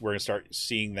 we're gonna start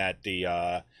seeing that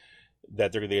the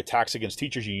attacks against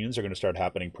teachers unions are going to start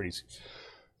happening pretty.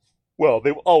 Well,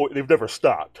 they've never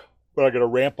stopped, but are going to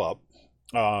ramp up.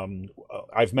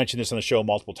 I've mentioned this on the show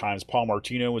multiple times. Paul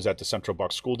Martino was at the Central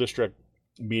Bucks School District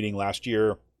meeting last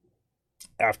year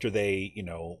after they,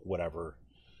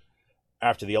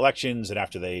 after the elections and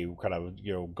after they kind of,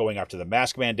 going after the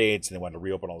mask mandates, and they wanted to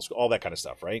reopen all that kind of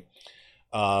stuff, right?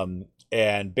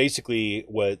 And basically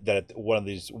one of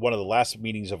the last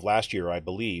meetings of last year, I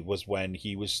believe, was when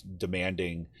he was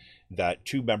demanding that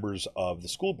 2 members of the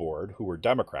school board who were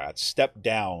Democrats step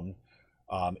down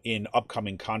in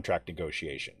upcoming contract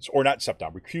negotiations, or not step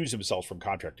down, recuse themselves from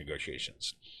contract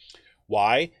negotiations.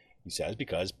 Why? He says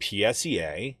because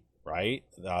PSEA, right,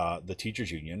 the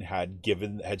teachers union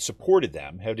had supported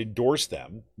them, had endorsed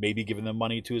them, maybe given them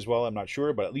money too as well, I'm not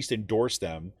sure, but at least endorsed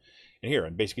them in here,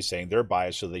 and basically saying they're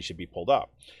biased, so they should be pulled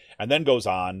up. And then goes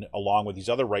on, along with these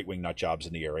other right-wing nut jobs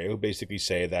in the area, who basically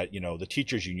say that, the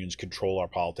teachers unions control our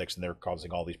politics and they're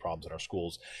causing all these problems in our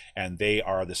schools, and they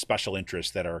are the special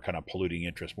interests that are kind of polluting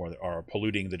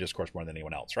the discourse more than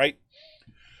anyone else, right?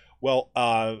 Well,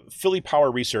 Philly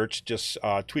Power Research just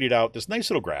tweeted out this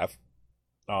nice little graph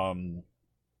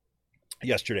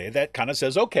yesterday that kind of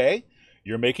says, okay,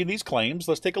 you're making these claims,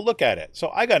 let's take a look at it. So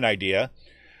I got an idea.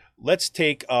 Let's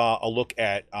take a look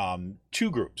at 2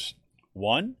 groups.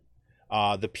 One,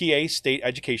 the PA State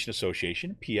Education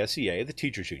Association, PSEA, the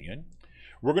teachers union.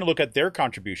 We're going to look at their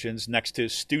contributions next to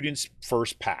Students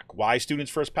First PAC. Why Students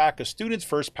First PAC? Because Students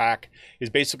First PAC is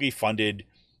basically funded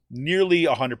nearly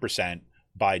 100%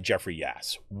 by Jeffrey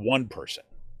Yass, one person,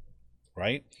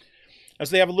 right? And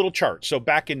so they have a little chart. So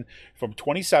back from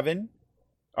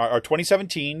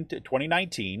 2017 to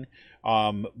 2019,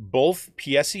 both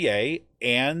PSEA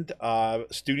and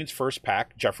Students First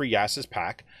PAC, Jeffrey Yass's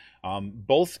PAC,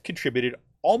 both contributed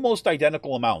almost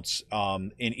identical amounts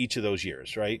in each of those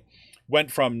years, right?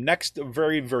 Went from next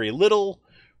very, very little,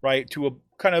 right, to a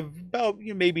kind of about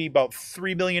maybe about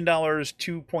 $3 million,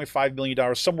 $2.5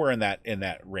 million, somewhere in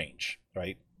that range,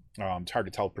 right? It's hard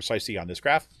to tell precisely on this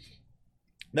graph.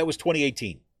 That was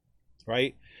 2018,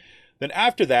 right? Then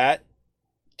after that,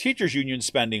 teachers union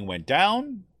spending went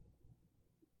down,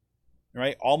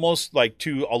 right? Almost like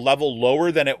to a level lower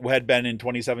than it had been in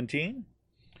 2017,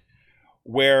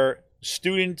 where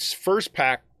Students First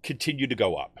PAC continued to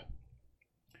go up,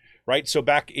 right? So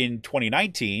back in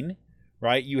 2019,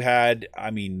 right, you had,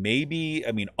 under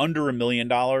 $1 million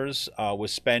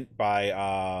was spent by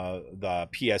the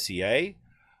PSEA,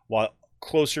 while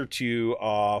closer to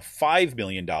 $5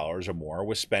 million or more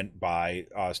was spent by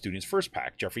Students First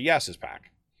PAC, Jeffrey Yass's PAC,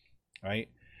 right?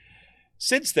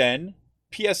 Since then,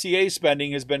 PSEA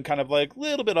spending has been kind of like a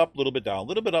little bit up, little bit down, a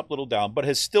little bit up, little down, but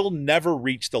has still never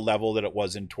reached the level that it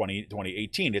was in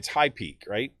 2018. Its high peak,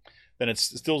 right? Then it's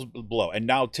still below. And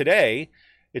now today,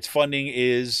 its funding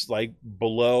is like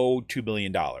below $2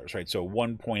 million, right? So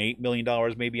 $1.8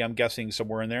 million, maybe, I'm guessing,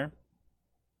 somewhere in there.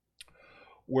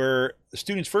 Where the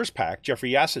Students First PAC,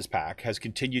 Jeffrey Yass's PAC, has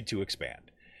continued to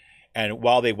expand. And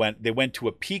while they went to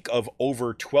a peak of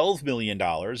over $12 million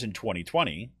in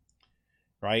 2020,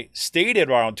 right, stayed at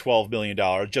around $12 million,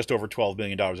 just over $12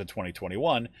 million in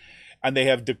 2021, and they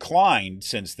have declined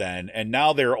since then, and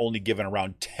now they're only given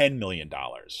around $10 million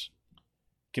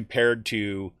compared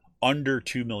to under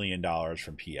 $2 million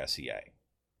from PSEA,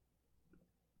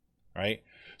 right?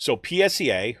 So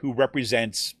PSEA, who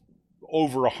represents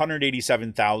over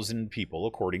 187,000 people,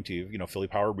 according to Philly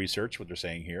Power Research, what they're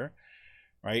saying here,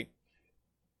 right?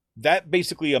 that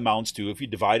basically amounts to, if you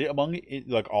divide it among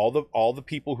like all the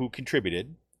people who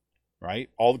contributed, right?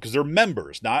 All because they're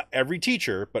members, not every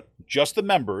teacher, but just the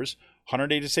members,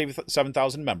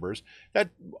 187,000 members.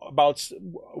 That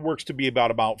works to be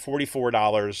about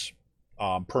 $44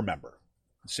 per member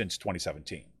since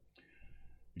 2017.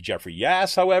 Jeffrey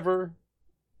Yass, however,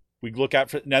 we look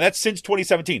at now that's since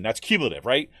 2017. That's cumulative,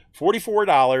 right?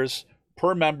 $44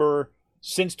 per member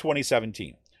since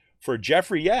 2017. For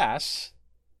Jeffrey Yass,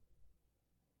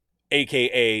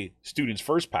 aka Students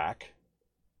First PAC,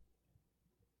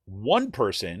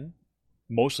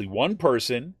 mostly one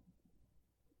person,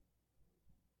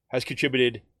 has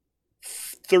contributed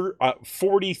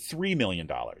 $43 million.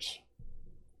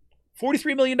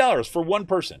 $43 million for one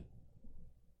person.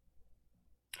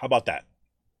 How about that?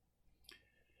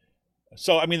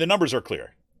 So, I mean, the numbers are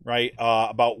clear, right?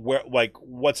 About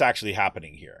what's actually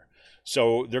happening here.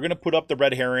 So they're going to put up the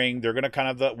red herring. They're going to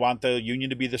kind of want the union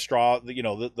to be the straw,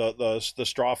 the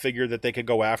straw figure that they could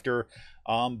go after.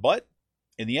 But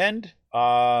in the end,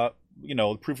 the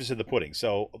proof is in the pudding.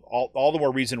 So all the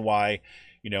more reason why,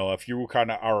 if you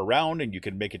kind of are around and you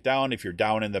can make it down, if you're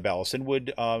down in the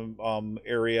Ballast-Inwood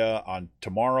area on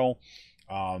tomorrow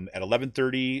at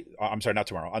 11:30, I'm sorry, not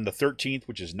tomorrow, on the 13th,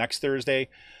 which is next Thursday,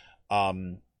 at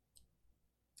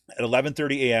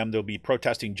 11:30 a.m., they'll be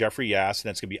protesting Jeffrey Yass, and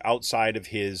that's going to be outside of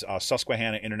his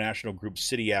Susquehanna International Group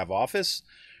City Ave office,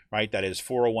 right? That is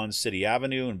 401 City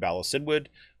Avenue in Ballast-Inwood.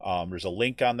 There's a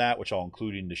link on that, which I'll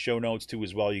include in the show notes too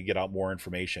as well. You get out more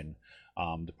information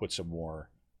to put some more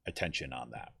attention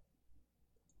on that.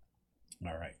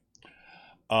 All right.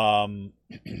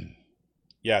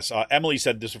 Yes, Emily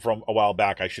said this from a while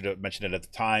back. I should have mentioned it at the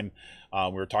time.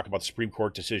 We were talking about the Supreme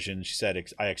Court decision. She said,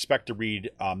 I expect to read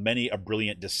many a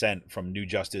brilliant dissent from new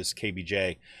Justice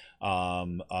KBJ,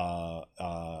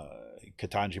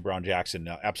 Ketanji Brown Jackson.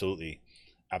 Absolutely.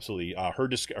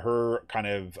 Her kind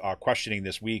of questioning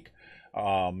this week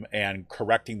and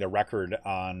correcting the record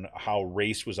on how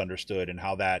race was understood and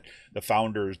how that the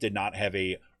founders did not have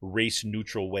a race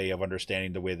neutral way of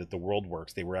understanding the way that the world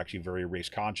works. They were actually very race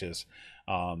conscious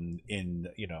in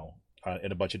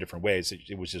a bunch of different ways.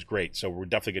 It was just great. So we're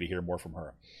definitely going to hear more from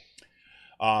her.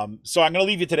 So I'm going to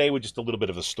leave you today with just a little bit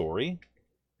of a story.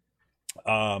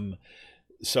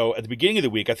 So at the beginning of the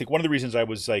week, I think one of the reasons I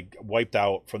was like wiped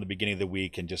out from the beginning of the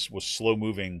week and just was slow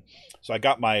moving. So I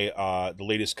got my the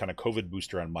latest kind of COVID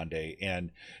booster on Monday,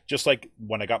 and just like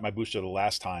when I got my booster the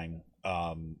last time,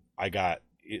 I got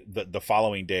the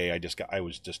following day. I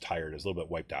was just tired. I was a little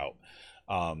bit wiped out.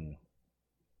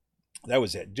 That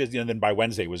was it. Just then by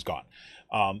Wednesday it was gone.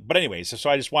 But anyways, so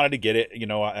I just wanted to get it.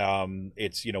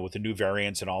 It's with the new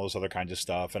variants and all this other kinds of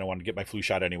stuff, and I wanted to get my flu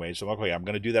shot anyway. So I'm like, okay, I'm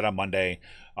going to do that on Monday,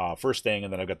 first thing,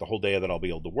 and then I've got the whole day that I'll be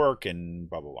able to work and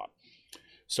blah blah blah.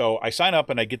 So I sign up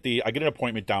and I get an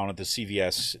appointment down at the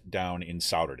CVS down in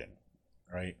Souderton,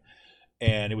 right?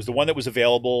 And it was the one that was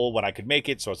available when I could make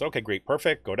it. So I said, okay, great,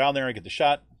 perfect. Go down there and get the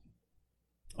shot.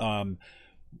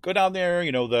 Go down there,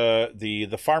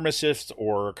 the pharmacist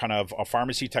or kind of a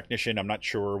pharmacy technician. I'm not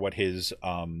sure what his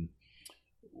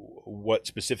what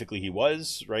specifically he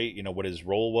was, right? What his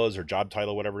role was or job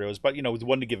title, whatever it was. But the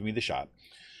one to give me the shot.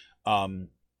 And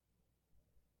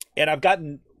I've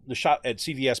gotten the shot at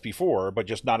CVS before, but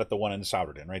just not at the one in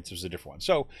Souderton, right? This was a different one.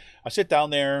 So I sit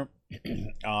down there.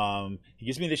 He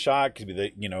gives me the shot, gives me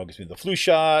the flu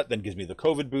shot, then gives me the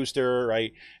COVID booster,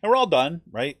 right? And we're all done,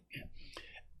 right?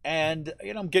 And,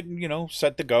 I'm getting,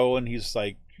 set to go. And he's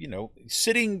like,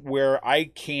 sitting where I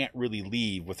can't really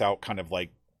leave without kind of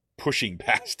like pushing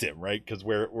past him, right? Because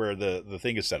where the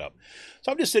thing is set up.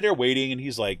 So I'm just sitting there waiting. And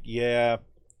he's like, yeah,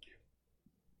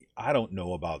 I don't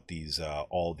know about these,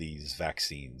 all these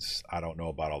vaccines. I don't know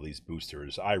about all these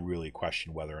boosters. I really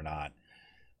question whether or not,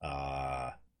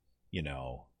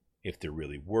 if they're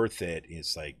really worth it.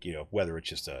 It's like, whether it's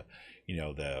just the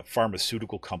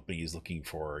pharmaceutical company is looking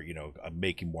for,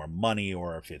 making more money,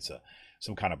 or if it's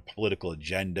some kind of political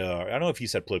agenda. I don't know if he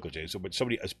said political agenda, but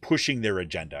somebody is pushing their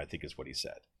agenda, I think is what he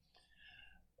said.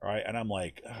 All right. And I'm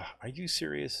like, are you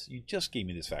serious? You just gave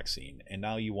me this vaccine and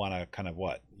now you want to kind of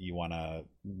what? You want to,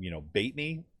 bait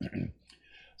me?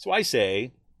 So I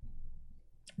say,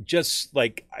 just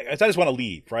like, I just want to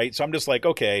leave, right? So I'm just like,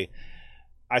 okay.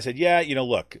 I said, yeah,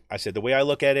 look, I said, the way I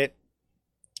look at it,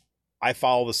 I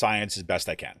follow the science as best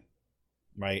I can,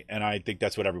 right? And I think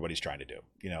that's what everybody's trying to do,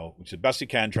 which is the best you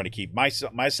can, trying to keep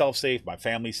myself safe, my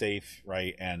family safe,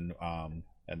 right? And kind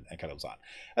of goes on.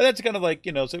 And that's kind of like,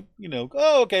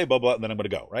 oh, okay, blah, blah, and then I'm going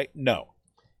to go, right? No.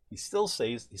 He still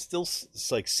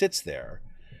like sits there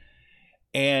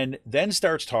and then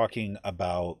starts talking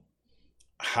about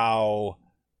how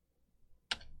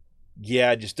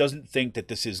just doesn't think that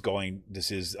this is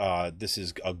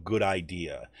a good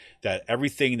idea. That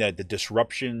everything that the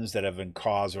disruptions that have been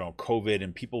caused around COVID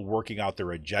and people working out their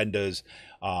agendas,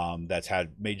 that's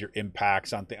had major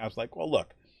impacts on things. I was like, well,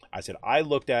 look, I said, I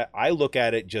look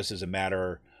at it just as a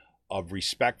matter of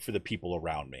respect for the people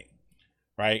around me.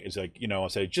 Right? It's like,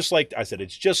 I said,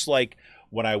 it's just like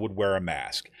when I would wear a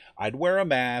mask. I'd wear a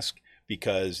mask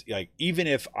because, like, even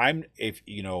if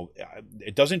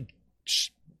it doesn't,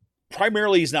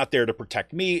 primarily is not there to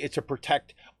protect me, it's to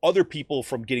protect other people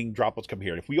from getting droplets come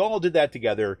here. And if we all did that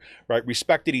together, right,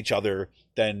 respected each other,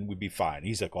 then we'd be fine.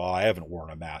 He's like, well, I haven't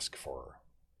worn a mask for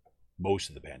most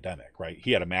of the pandemic, right?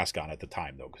 He had a mask on at the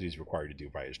time, though, because he's required to do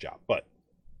by his job. But,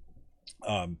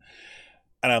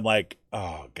 and I'm like,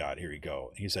 oh, God, here we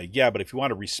go. And he's like, yeah, but if you want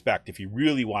to respect, if you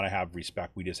really want to have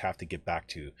respect, we just have to get back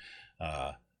to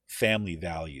family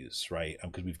values, right?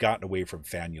 Because we've gotten away from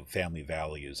family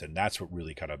values, and that's what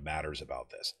really kind of matters about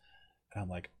this. And I'm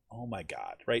like, oh, my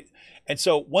God, right? And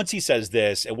so once he says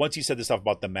this, and once he said this stuff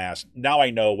about the mask, now I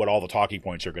know what all the talking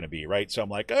points are going to be, right? So I'm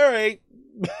like, all right,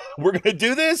 we're going to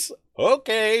do this?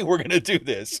 Okay, we're going to do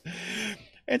this.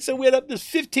 And so we had this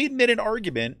 15-minute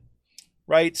argument,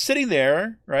 right, sitting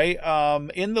there, right,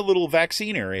 in the little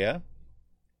vaccine area,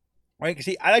 right?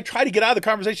 Because I tried to get out of the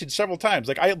conversation several times.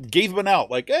 Like, I gave him an out,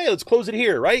 like, hey, let's close it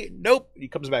here, right? Nope. He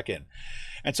comes back in.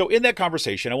 And so in that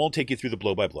conversation, I won't take you through the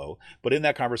blow by blow, but in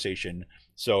that conversation,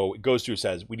 so it goes through,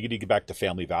 says, we need to get back to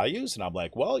family values. And I'm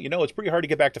like, well, it's pretty hard to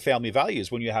get back to family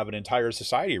values when you have an entire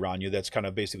society around you that's kind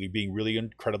of basically being really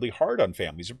incredibly hard on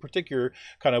families, in particular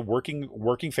kind of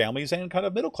working families and kind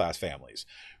of middle-class families,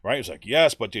 right? It's like,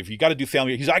 yes, but if you got to do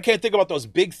family, I can't think about those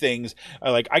big things.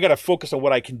 I got to focus on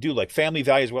what I can do, like family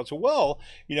values. So,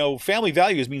 family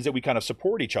values means that we kind of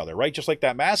support each other, right? Just like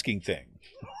that masking thing.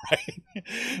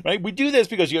 Right? We do this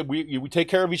because we take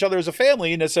care of each other as a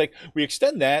family, and it's like we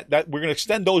extend that we're going to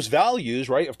extend those values,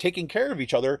 right, of taking care of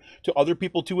each other to other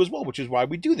people too as well, which is why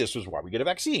we do this, which is why we get a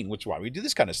vaccine, which is why we do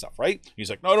this kind of stuff, right? He's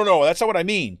like, no, that's not what I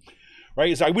mean,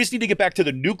 right? So we just need to get back to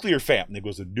the nuclear family. And it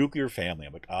goes, the nuclear family.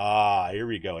 I'm like, here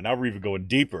we go, and now we're even going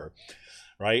deeper.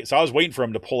 Right. So I was waiting for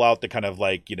him to pull out the kind of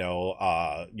like,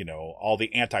 all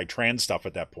the anti-trans stuff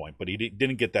at that point, but he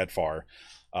didn't get that far.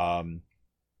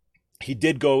 He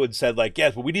did go and said, like,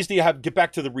 yes, but we just need to get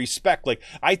back to the respect. Like,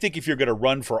 I think if you're going to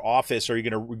run for office or you're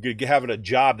going to have a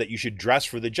job, that you should dress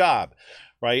for the job.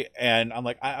 Right. And I'm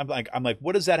like,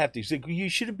 what does that have to do? He's like, you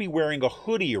shouldn't be wearing a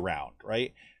hoodie around.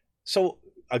 Right. So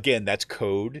again, that's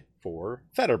code for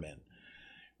Fetterman.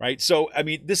 Right. So, I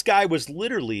mean, this guy was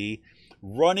literally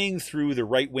running through the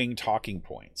right-wing talking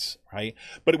points, right?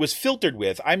 But it was filtered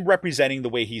with, I'm representing the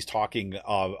way he's talking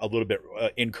a little bit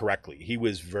incorrectly. He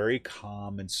was very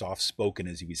calm and soft-spoken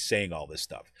as he was saying all this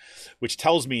stuff, which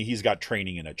tells me he's got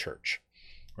training in a church,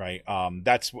 right?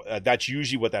 That's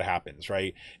usually what that happens,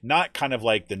 right? Not kind of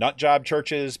like the nut job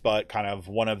churches, but kind of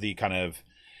one of the kind of,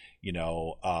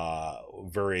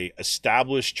 very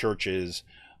established churches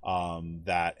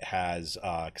that has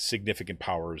significant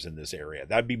powers in this area.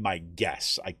 That'd be my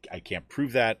guess. I can't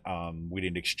prove that. We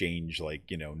didn't exchange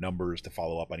numbers to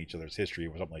follow up on each other's history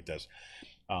or something like this.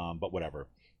 But whatever.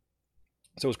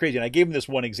 So it was crazy. And I gave him this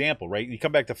one example, right? You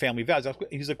come back to family values.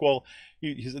 He's like, well,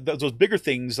 those bigger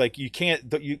things, like you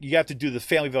can't, you have to do the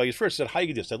family values first. I said, how do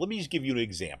you do this? I said, let me just give you an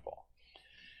example.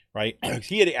 Right.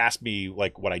 He had asked me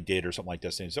like what I did or something like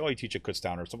this. And he said, oh, you teach at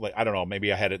Kutztown or something like, I don't know.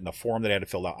 Maybe I had it in the form that I had to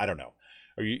fill out. I don't know.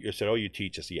 Or you said, oh, you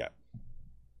teach us yet.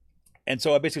 And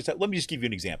so I basically said, let me just give you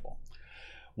an example.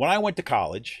 When I went to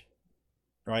college,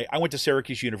 right, I went to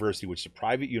Syracuse University, which is a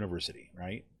private university,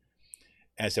 right?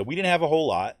 And I said, we didn't have a whole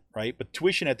lot, right? But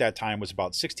tuition at that time was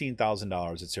about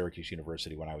 $16,000 at Syracuse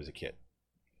University when I was a kid,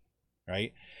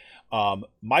 right?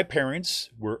 My parents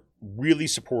were really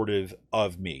supportive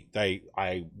of me.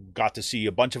 I got to see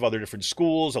a bunch of other different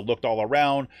schools. I looked all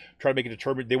around, tried to make it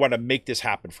determined. They wanted to make this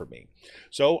happen for me.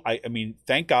 So, I mean,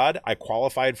 thank God I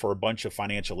qualified for a bunch of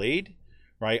financial aid,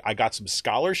 right? I got some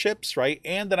scholarships, right?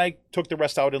 And then I took the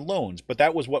rest out in loans. But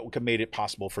that was what made it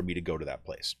possible for me to go to that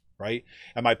place, right?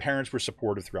 And my parents were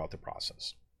supportive throughout the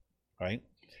process, right?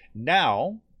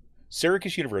 Now,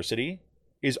 Syracuse University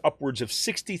is upwards of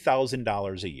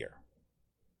 $60,000 a year.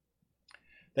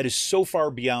 That is so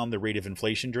far beyond the rate of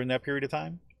inflation during that period of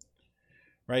time,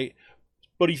 right?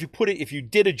 But if you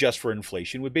did adjust for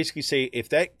inflation, would basically say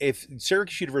if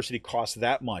Syracuse University cost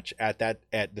that much at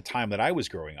the time that I was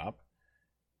growing up,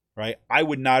 right, I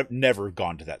would never have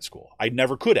gone to that school. I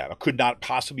never could have. I could not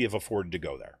possibly have afforded to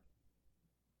go there,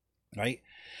 right?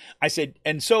 I said,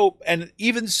 and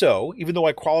even though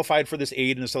I qualified for this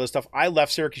aid and this other stuff, I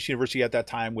left Syracuse University at that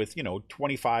time with, you know,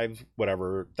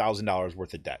 $25,000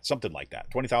 worth of debt, something like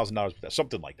that, $20,000 worth of debt,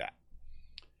 something like that.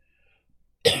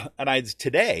 And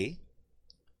today,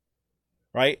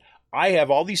 right, I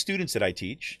have all these students that I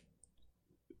teach.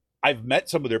 I've met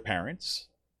some of their parents,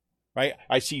 right?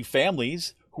 I see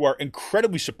families who are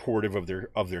incredibly supportive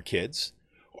of their kids,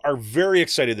 are very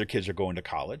excited their kids are going to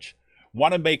college,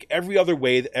 want to make every other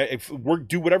way,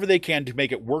 do whatever they can to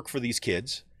make it work for these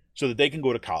kids so that they can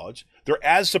go to college. They're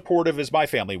as supportive as my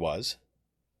family was,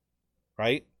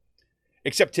 right?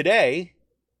 Except today,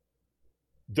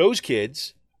 those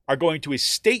kids are going to a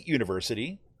state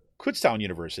university, Kutztown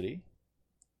University,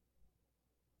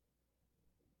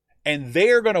 and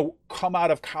they're going to come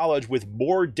out of college with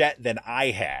more debt than I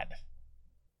had.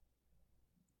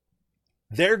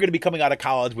 They're going to be coming out of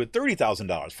college with $30,000,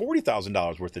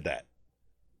 $40,000 worth of debt.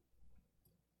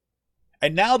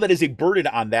 And now that is a burden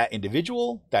on that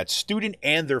individual, that student,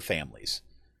 and their families,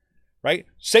 right?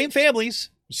 Same families,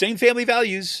 same family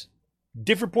values,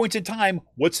 different points in time.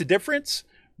 What's the difference?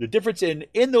 The difference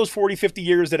in those 40, 50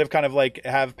 years that have kind of like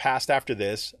have passed after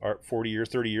this, or 40 years,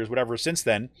 30 years, whatever, since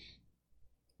then,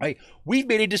 right? We've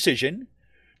made a decision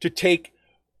to take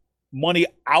money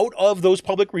out of those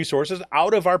public resources,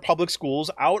 out of our public schools,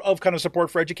 out of kind of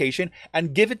support for education,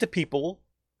 and give it to people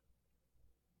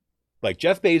like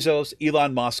Jeff Bezos,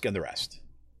 Elon Musk, and the rest.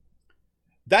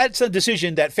 That's a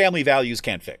decision that family values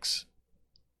can't fix,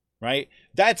 right?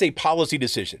 That's a policy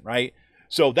decision, right?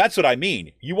 So that's what I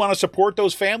mean. You want to support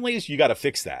those families, you got to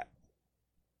fix that.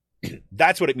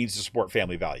 That's what it means to support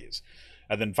family values.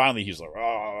 And then finally he's like,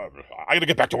 oh, I got to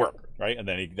get back to work, right? And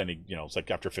then he, you know, it's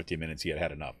like after 15 minutes he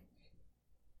had enough.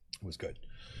 It was good.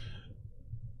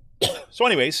 So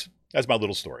anyways, that's my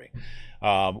little story.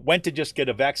 Went to just get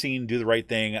a vaccine, do the right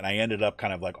thing, and I ended up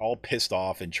kind of like all pissed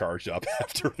off and charged up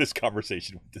after this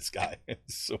conversation with this guy.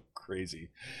 It's so crazy.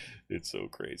 It's so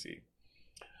crazy.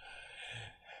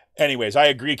 Anyways, I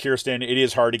agree, Kirsten. It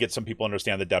is hard to get some people to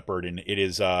understand the debt burden. It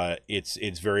is,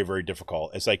 it's very, very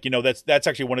difficult. It's like, you know, that's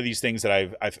actually one of these things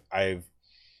that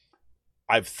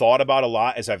I've thought about a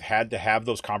lot as I've had to have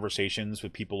those conversations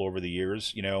with people over the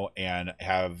years, you know, and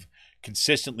have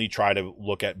consistently tried to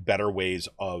look at better ways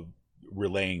of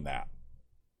relaying that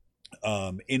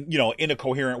in a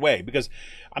coherent way. Because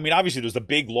I mean, obviously there's the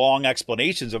big long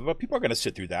explanations of, but people are going to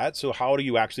sit through that. So how do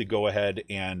you actually go ahead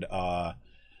and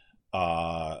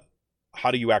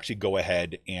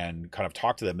kind of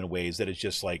talk to them in ways that it's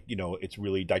just like, you know, it's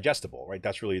really digestible, right?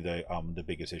 That's really the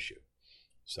biggest issue.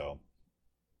 So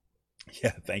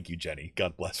yeah, thank you, Jenny.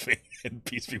 God bless me and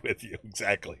peace be with you.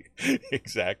 Exactly.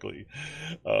 Exactly.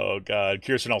 Oh, God.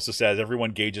 Kirsten also says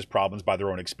everyone gauges problems by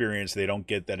their own experience. They don't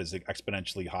get that is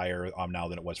exponentially higher now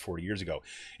than it was 40 years ago.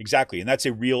 Exactly. And that's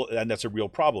a real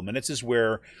problem. And this is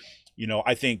where, you know,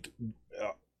 I think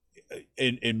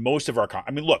in most of our, I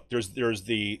mean, look, there's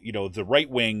the, you know, the right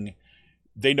wing,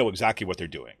 they know exactly what they're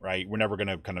doing, right? We're never going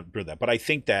to kind of do that. But I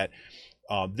think that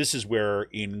this is where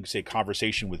in, say,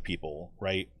 conversation with people,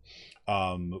 right?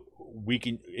 We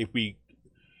can, if we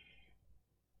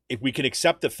can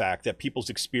accept the fact that people's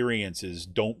experiences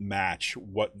don't match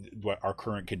what our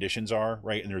current conditions are,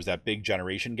 right? And there's that big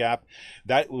generation gap.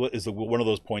 That is one of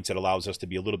those points that allows us to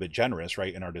be a little bit generous,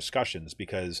 right, in our discussions,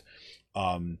 because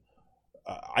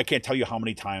I can't tell you how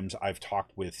many times I've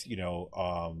talked with, you know,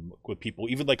 with people,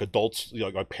 even like adults, you know,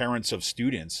 like parents of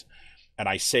students, and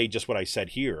I say just what I said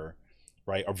here,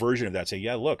 right? A version of that, say,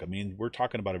 yeah, look, I mean, we're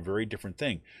talking about a very different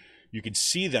thing. You can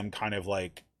see them kind of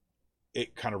like,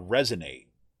 it kind of resonate,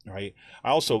 right? I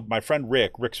also, my friend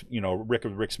Rick of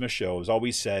the Rick Smith Show has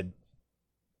always said,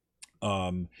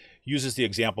 uses the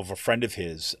example of a friend of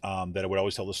his that I would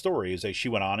always tell the story, is that she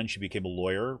went on and she became a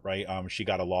lawyer, right? She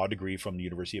got a law degree from the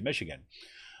University of Michigan.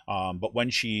 But when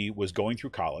she was going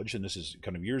through college, and this is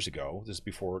kind of years ago, this is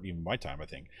before even my time, I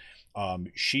think,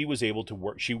 she was able to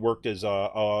work. She worked as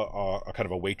a kind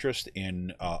of a waitress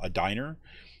in a diner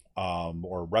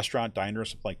or a restaurant, diner, or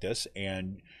something like this.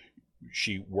 And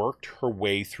she worked her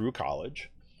way through college.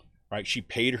 Right, she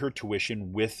paid her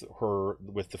tuition with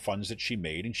the funds that she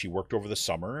made, and she worked over the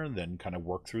summer, and then kind of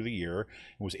worked through the year,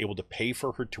 and was able to pay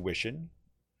for her tuition.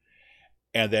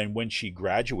 And then when she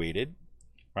graduated,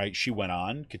 right, she went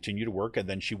on, continued to work, and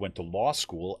then she went to law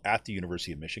school at the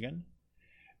University of Michigan,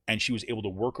 and she was able to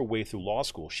work her way through law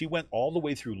school. She went all the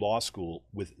way through law school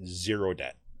with zero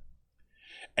debt,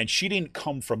 and she didn't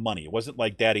come from money. It wasn't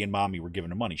like daddy and mommy were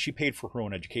giving her money. She paid for her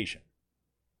own education,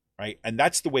 right? And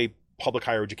that's the way public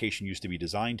higher education used to be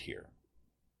designed here,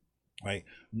 right?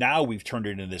 Now we've turned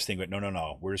it into this thing, but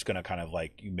no, we're just going to kind of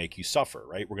like make you suffer,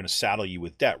 right? We're going to saddle you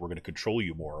with debt. We're going to control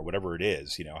you more, or whatever it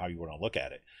is, how you want to look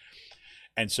at it.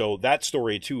 And so that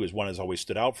story too is one that's always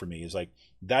stood out for me, is like,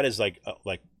 that is like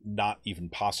not even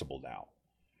possible now,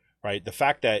 right? The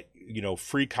fact that,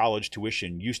 free college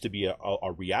tuition used to be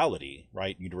a reality,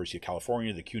 right? University of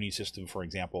California, the CUNY system, for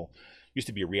example, used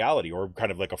to be a reality, or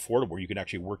kind of like affordable, where you can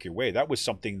actually work your way. That was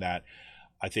something that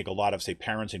I think a lot of, say,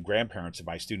 parents and grandparents of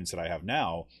my students that I have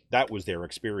now, that was their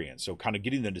experience. So kind of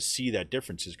getting them to see that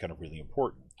difference is kind of really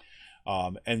important.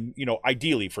 And,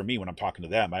 ideally for me, when I'm talking to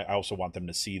them, I also want them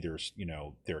to see their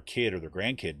kid or their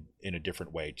grandkid in a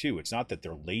different way too. It's not that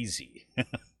they're lazy,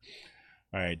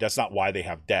 right? That's not why they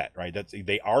have debt, right?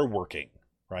 They are working,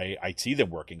 right? I see them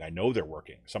working. I know they're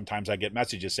working. Sometimes I get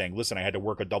messages saying, listen, I had to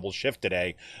work a double shift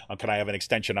today. Can I have an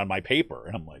extension on my paper?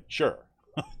 And I'm like, sure.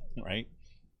 Right.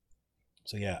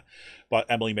 So, yeah, but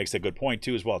Emily makes a good point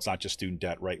too, as well. It's not just student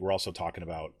debt, right? We're also talking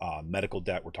about medical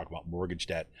debt. We're talking about mortgage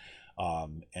debt.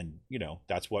 And,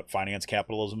 that's what finance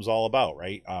capitalism is all about,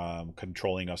 right?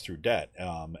 Controlling us through debt,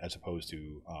 as opposed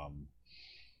to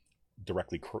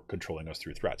directly controlling us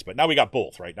through threats. But now we got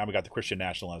both, right? Now we got the Christian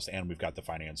nationalists and we've got the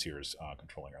financiers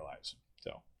controlling our lives.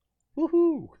 So,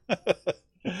 woohoo!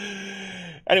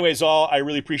 Anyways, I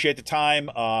really appreciate the time.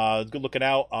 Good looking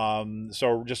out.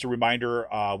 So just a reminder,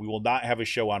 we will not have a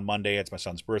show on Monday. It's my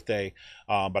son's birthday.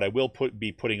 But I will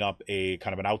be putting up a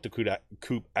kind of an Out the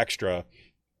Coop extra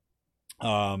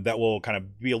that will kind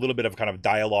of be a little bit of kind of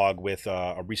dialogue with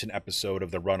a recent episode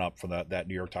of the run-up from that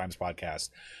New York Times podcast,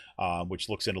 which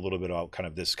looks in a little bit about kind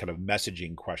of this kind of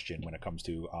messaging question when it comes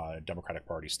to Democratic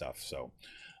Party stuff. So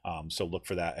look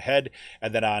for that ahead.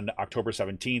 And then on October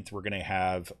 17th, we're going to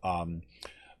have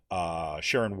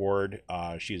Sharon Ward.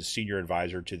 She is senior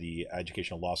advisor to the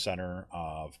Educational Law Center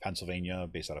of Pennsylvania,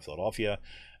 based out of Philadelphia.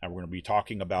 And we're going to be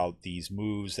talking about these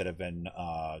moves that have been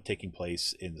taking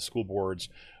place in the school boards.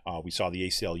 We saw the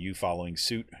ACLU following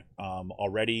suit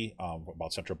already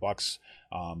about Central Bucks,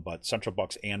 but Central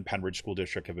Bucks and Penn Ridge School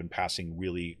District have been passing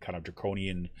really kind of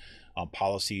draconian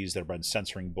policies that have been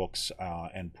censoring books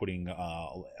and putting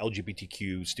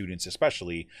LGBTQ students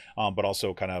especially, but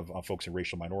also kind of folks in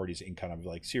racial minorities in kind of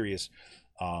like serious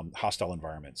hostile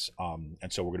environments.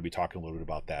 And so we're going to be talking a little bit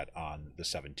about that on the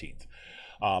 17th.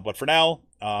 But for now,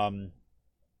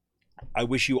 I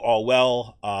wish you all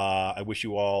well. I wish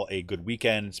you all a good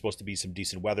weekend. It's supposed to be some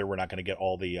decent weather. We're not going to get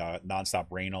all the nonstop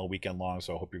rain all weekend long,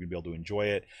 so I hope you're going to be able to enjoy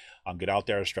it. Get out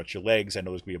there, stretch your legs. I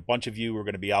know there's going to be a bunch of you who are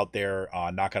going to be out there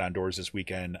knocking on doors this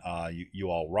weekend. You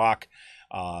all rock,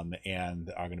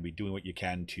 and are going to be doing what you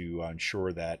can to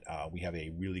ensure that we have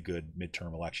a really good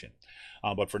midterm election.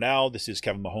 But for now, this is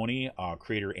Kevin Mahoney,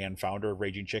 creator and founder of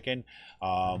Raging Chicken.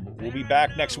 We'll be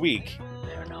back next week.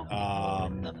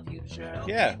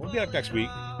 Yeah, we'll be back next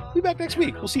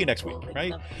week. We'll see you next week,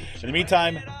 right? In the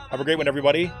meantime, have a great one,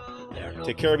 everybody.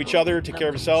 Take care of each other. Take care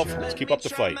of yourself. Let's keep up the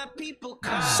fight.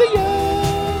 See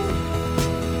ya!